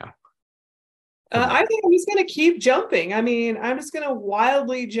do from now? I think I'm just going to keep jumping. I mean, I'm just going to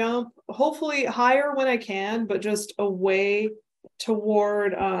wildly jump, hopefully higher when I can, but just away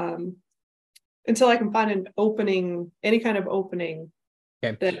toward until I can find an opening, any kind of opening.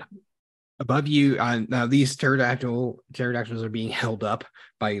 Okay. That Above you, now these pterodactyls are being held up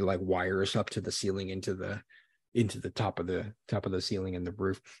by like wires up to the ceiling into the top of the ceiling and the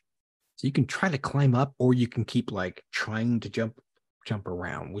roof. So you can try to climb up, or you can keep like trying to jump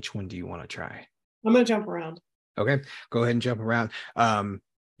around. Which one do you want to try? I'm gonna jump around. Okay, go ahead and jump around.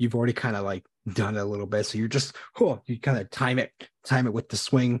 You've already kind of like done it a little bit, so you're just you kind of time it with the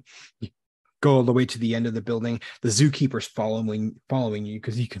swing. You go all the way to the end of the building. The zookeeper's following you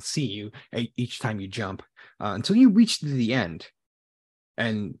because he can see you each time you jump until you reach to the end,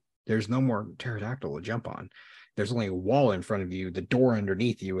 and there's no more pterodactyl to jump on. There's only a wall in front of you, the door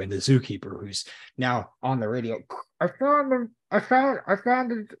underneath you, and the zookeeper who's now on the radio. I found them. I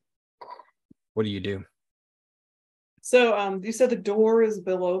found it. What do you do? So you said the door is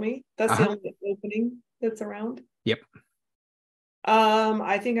below me. That's the Uh-huh. only opening that's around. Yep.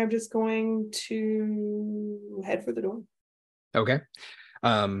 I think I'm just going to head for the door. Okay.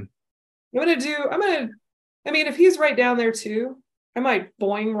 I mean, if he's right down there too, I might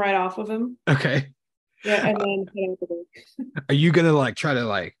boing right off of him. Okay. Yeah, and then head out the door. Are you gonna like try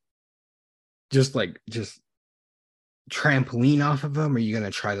to just trampoline off of him? Or are you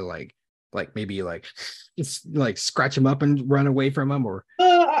gonna try to maybe just like scratch him up and run away from him? Or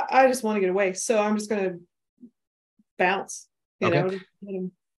I just want to get away, so I'm just gonna bounce. Okay. Hit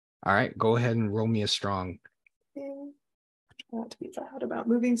him. All right, go ahead and roll me a strong. Not to be loud about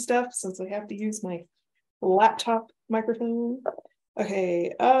moving stuff since I have to use my laptop microphone.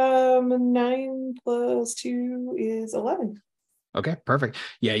 Okay, 9 + 2 is 11. Okay, perfect.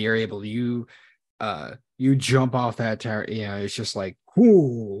 Yeah, you're able. You jump off that tower. Yeah, it's just like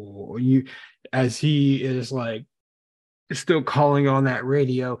whoo. You as he is like still calling on that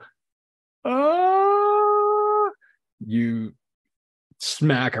radio. Oh, you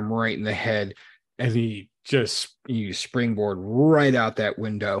smack him right in the head, and you springboard right out that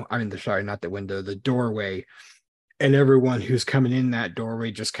window. I mean, sorry, not the window, the doorway, and everyone who's coming in that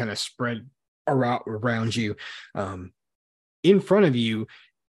doorway just kind of spread around you. In front of you,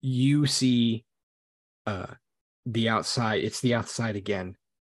 you see the outside. It's the outside again,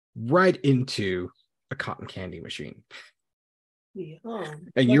 right into a cotton candy machine, Yeah.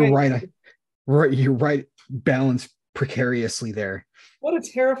 and you're right balanced precariously there. What a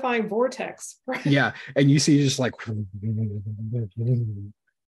terrifying vortex. Right? Yeah, and you see just like, what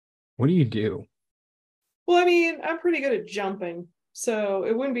do you do? Well, I mean, I'm pretty good at jumping, so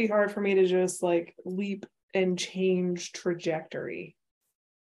it wouldn't be hard for me to just like leap and change trajectory.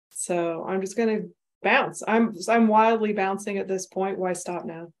 So I'm just gonna bounce. I'm wildly bouncing at this point. Why stop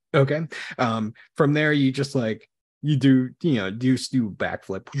now? Okay. From there, you just like you do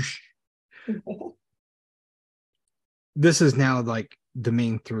backflip. This is now like the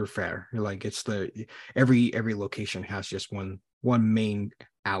main thoroughfare. Like it's every location has just one main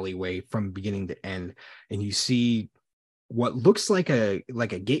alleyway from beginning to end, and you see what looks like a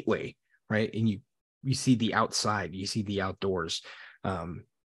gateway, right? And you see the outside, you see the outdoors,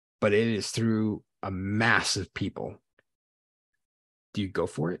 but it is through a mass of people. Do you go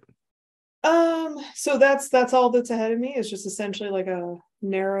for it? So that's all that's ahead of me. It's just essentially like a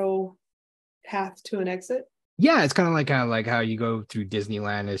narrow path to an exit. Yeah, it's kind of like how you go through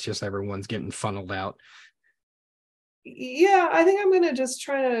Disneyland. It's just everyone's getting funneled out. Yeah, I think I'm gonna just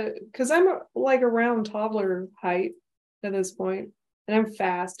try to, because I'm like around toddler height at this point, and I'm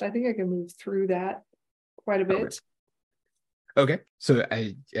fast. I think I can move through that quite a bit. Okay. So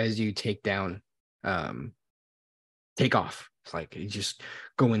as you take off, it's like you just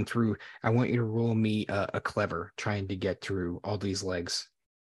going through. I want you to roll me a clever, trying to get through all these legs.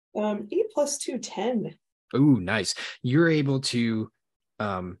 8 + 2, 10. Ooh, nice. You're able to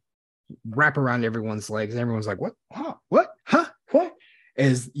wrap around everyone's legs. Everyone's like, what? Huh? What? Huh? What?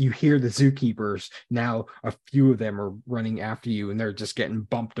 As you hear the zookeepers, now a few of them are running after you, and they're just getting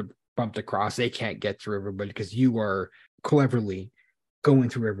bumped across. They can't get through everybody because you are cleverly going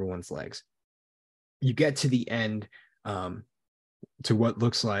through everyone's legs. You get to the end, to what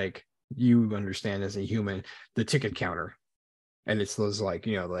looks like, you understand as a human, the ticket counter. And it's those like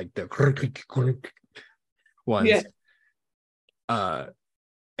the ones. Yeah.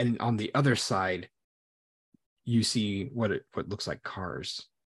 And on the other side, you see what looks like cars.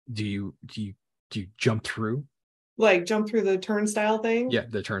 Do you jump through? Like jump through the turnstile thing? Yeah,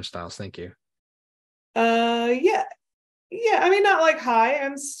 the turnstiles. Thank you. Yeah. Yeah, I mean, not like high.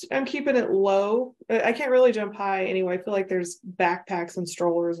 I'm keeping it low. I can't really jump high anyway. I feel like there's backpacks and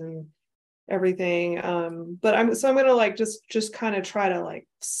strollers and everything. But I'm gonna like just kind of try to like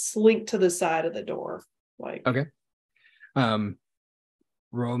slink to the side of the door. Like Okay.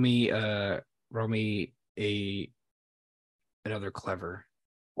 Roll me roll me another clever.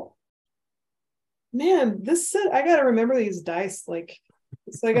 Man, this set, I gotta remember these dice. Like,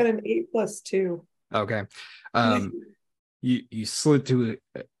 so I got an 8+2. Okay. You slid to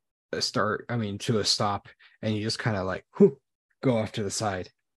a start, to a stop, and you just kind of like go off to the side.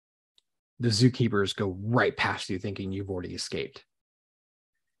 The zookeepers go right past you, thinking you've already escaped.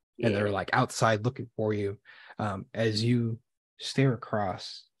 Yeah. And they're like outside looking for you. As you stare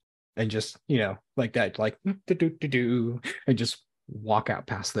across and just, like that, like and just walk out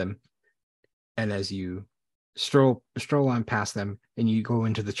past them. And as you stroll on past them and you go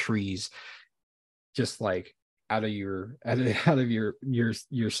into the trees, just like out of your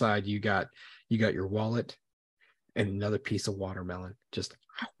side, you got your wallet and another piece of watermelon. Just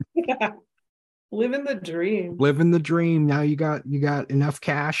Living the dream. living the dream. Now you got enough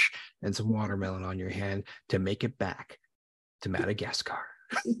cash and some watermelon on your hand to make it back to Madagascar.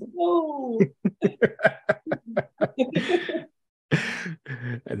 Oh.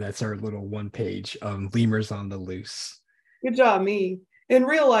 And that's our little one page lemurs on the loose. Good job, me. In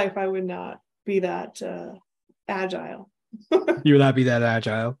real life, I would not be that agile. You would not be that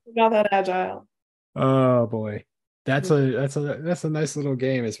agile. Not that agile. Oh boy, that's a nice little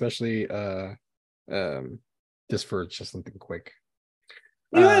game, especially just for something quick.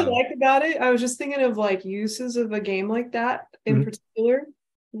 You know what I like about it? I was just thinking of like uses of a game like that in particular.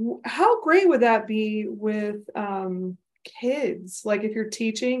 How great would that be with kids? Like if you're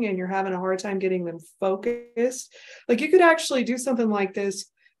teaching and you're having a hard time getting them focused, like you could actually do something like this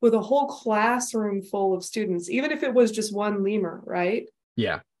with a whole classroom full of students, even if it was just one lemur, right?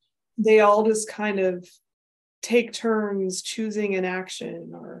 Yeah. They all just kind of take turns choosing an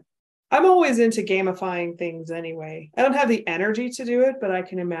action. Or I'm always into gamifying things anyway. I don't have the energy to do it, but I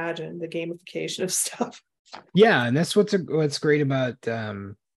can imagine the gamification of stuff. Yeah, and that's what's great about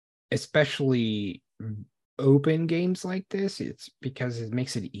especially open games like this. It's because it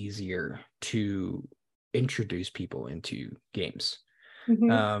makes it easier to introduce people into games.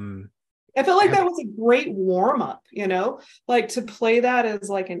 Mm-hmm. I felt like that was a great warm-up, like to play that as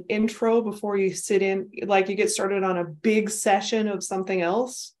like an intro before you sit in, like you get started on a big session of something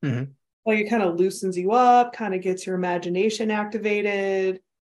else. Mm-hmm. Like it kind of loosens you up, kind of gets your imagination activated.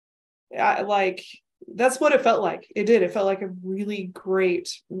 That's what it felt like. It felt like a really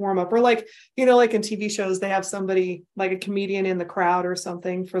great warm-up. Or like, like in TV shows, they have somebody like a comedian in the crowd or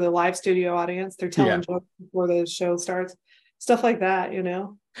something for the live studio audience. They're telling jokes before the show starts. Stuff like that,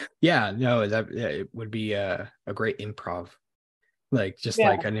 Yeah, no, it would be a great improv. Like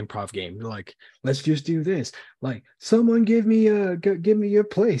like an improv game. Like, let's just do this. Like, someone give me a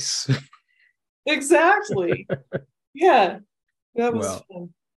place. Exactly. Yeah. That was fun.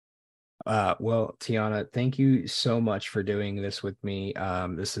 Well, Teauhna, thank you so much for doing this with me.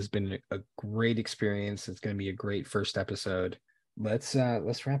 This has been a great experience. It's going to be a great first episode. Let's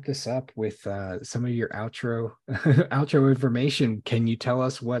wrap this up with some of your outro information. Can you tell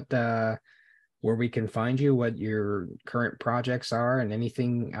us what where we can find you, what your current projects are, and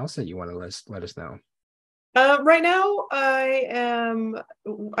anything else that you want to let us know? Right now,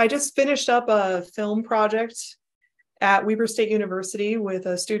 I just finished up a film project at Weber State University with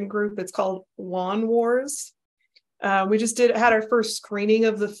a student group. It's called Lawn Wars. We just had our first screening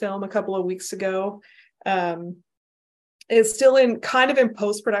of the film a couple of weeks ago. It's still in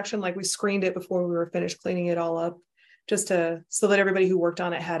post-production. Like we screened it before we were finished cleaning it all up, just so that everybody who worked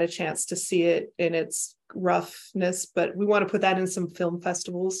on it had a chance to see it in its roughness. But we want to put that in some film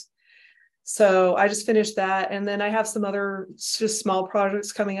festivals. So I just finished that. And then I have some other just small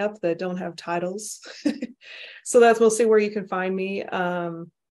projects coming up that don't have titles. So that's mostly where you can find me. I'm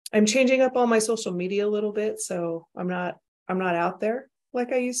changing up all my social media a little bit. So I'm not out there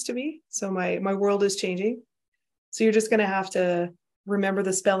like I used to be. So my world is changing. So you're just going to have to remember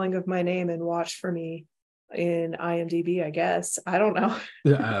the spelling of my name and watch for me in IMDb, I guess. I don't know.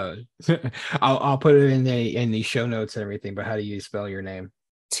 I'll put it in the show notes and everything, but how do you spell your name?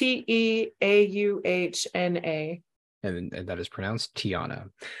 Teauhna. And that is pronounced Teauhna.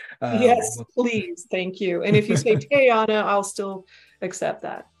 Yes, please. Thank you. And if you say Teauhna, I'll still accept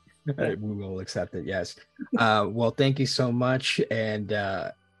that. We will accept it. Yes. Well, thank you so much. And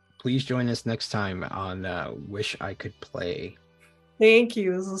please join us next time on Wish I Could Play. Thank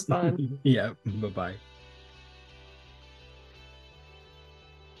you. This was fun. Yeah. Bye-bye.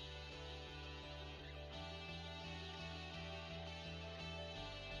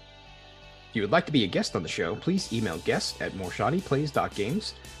 If you would like to be a guest on the show, please email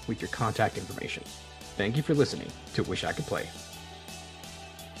guest@morshadiplays.games with your contact information. Thank you for listening to Wish I Could Play.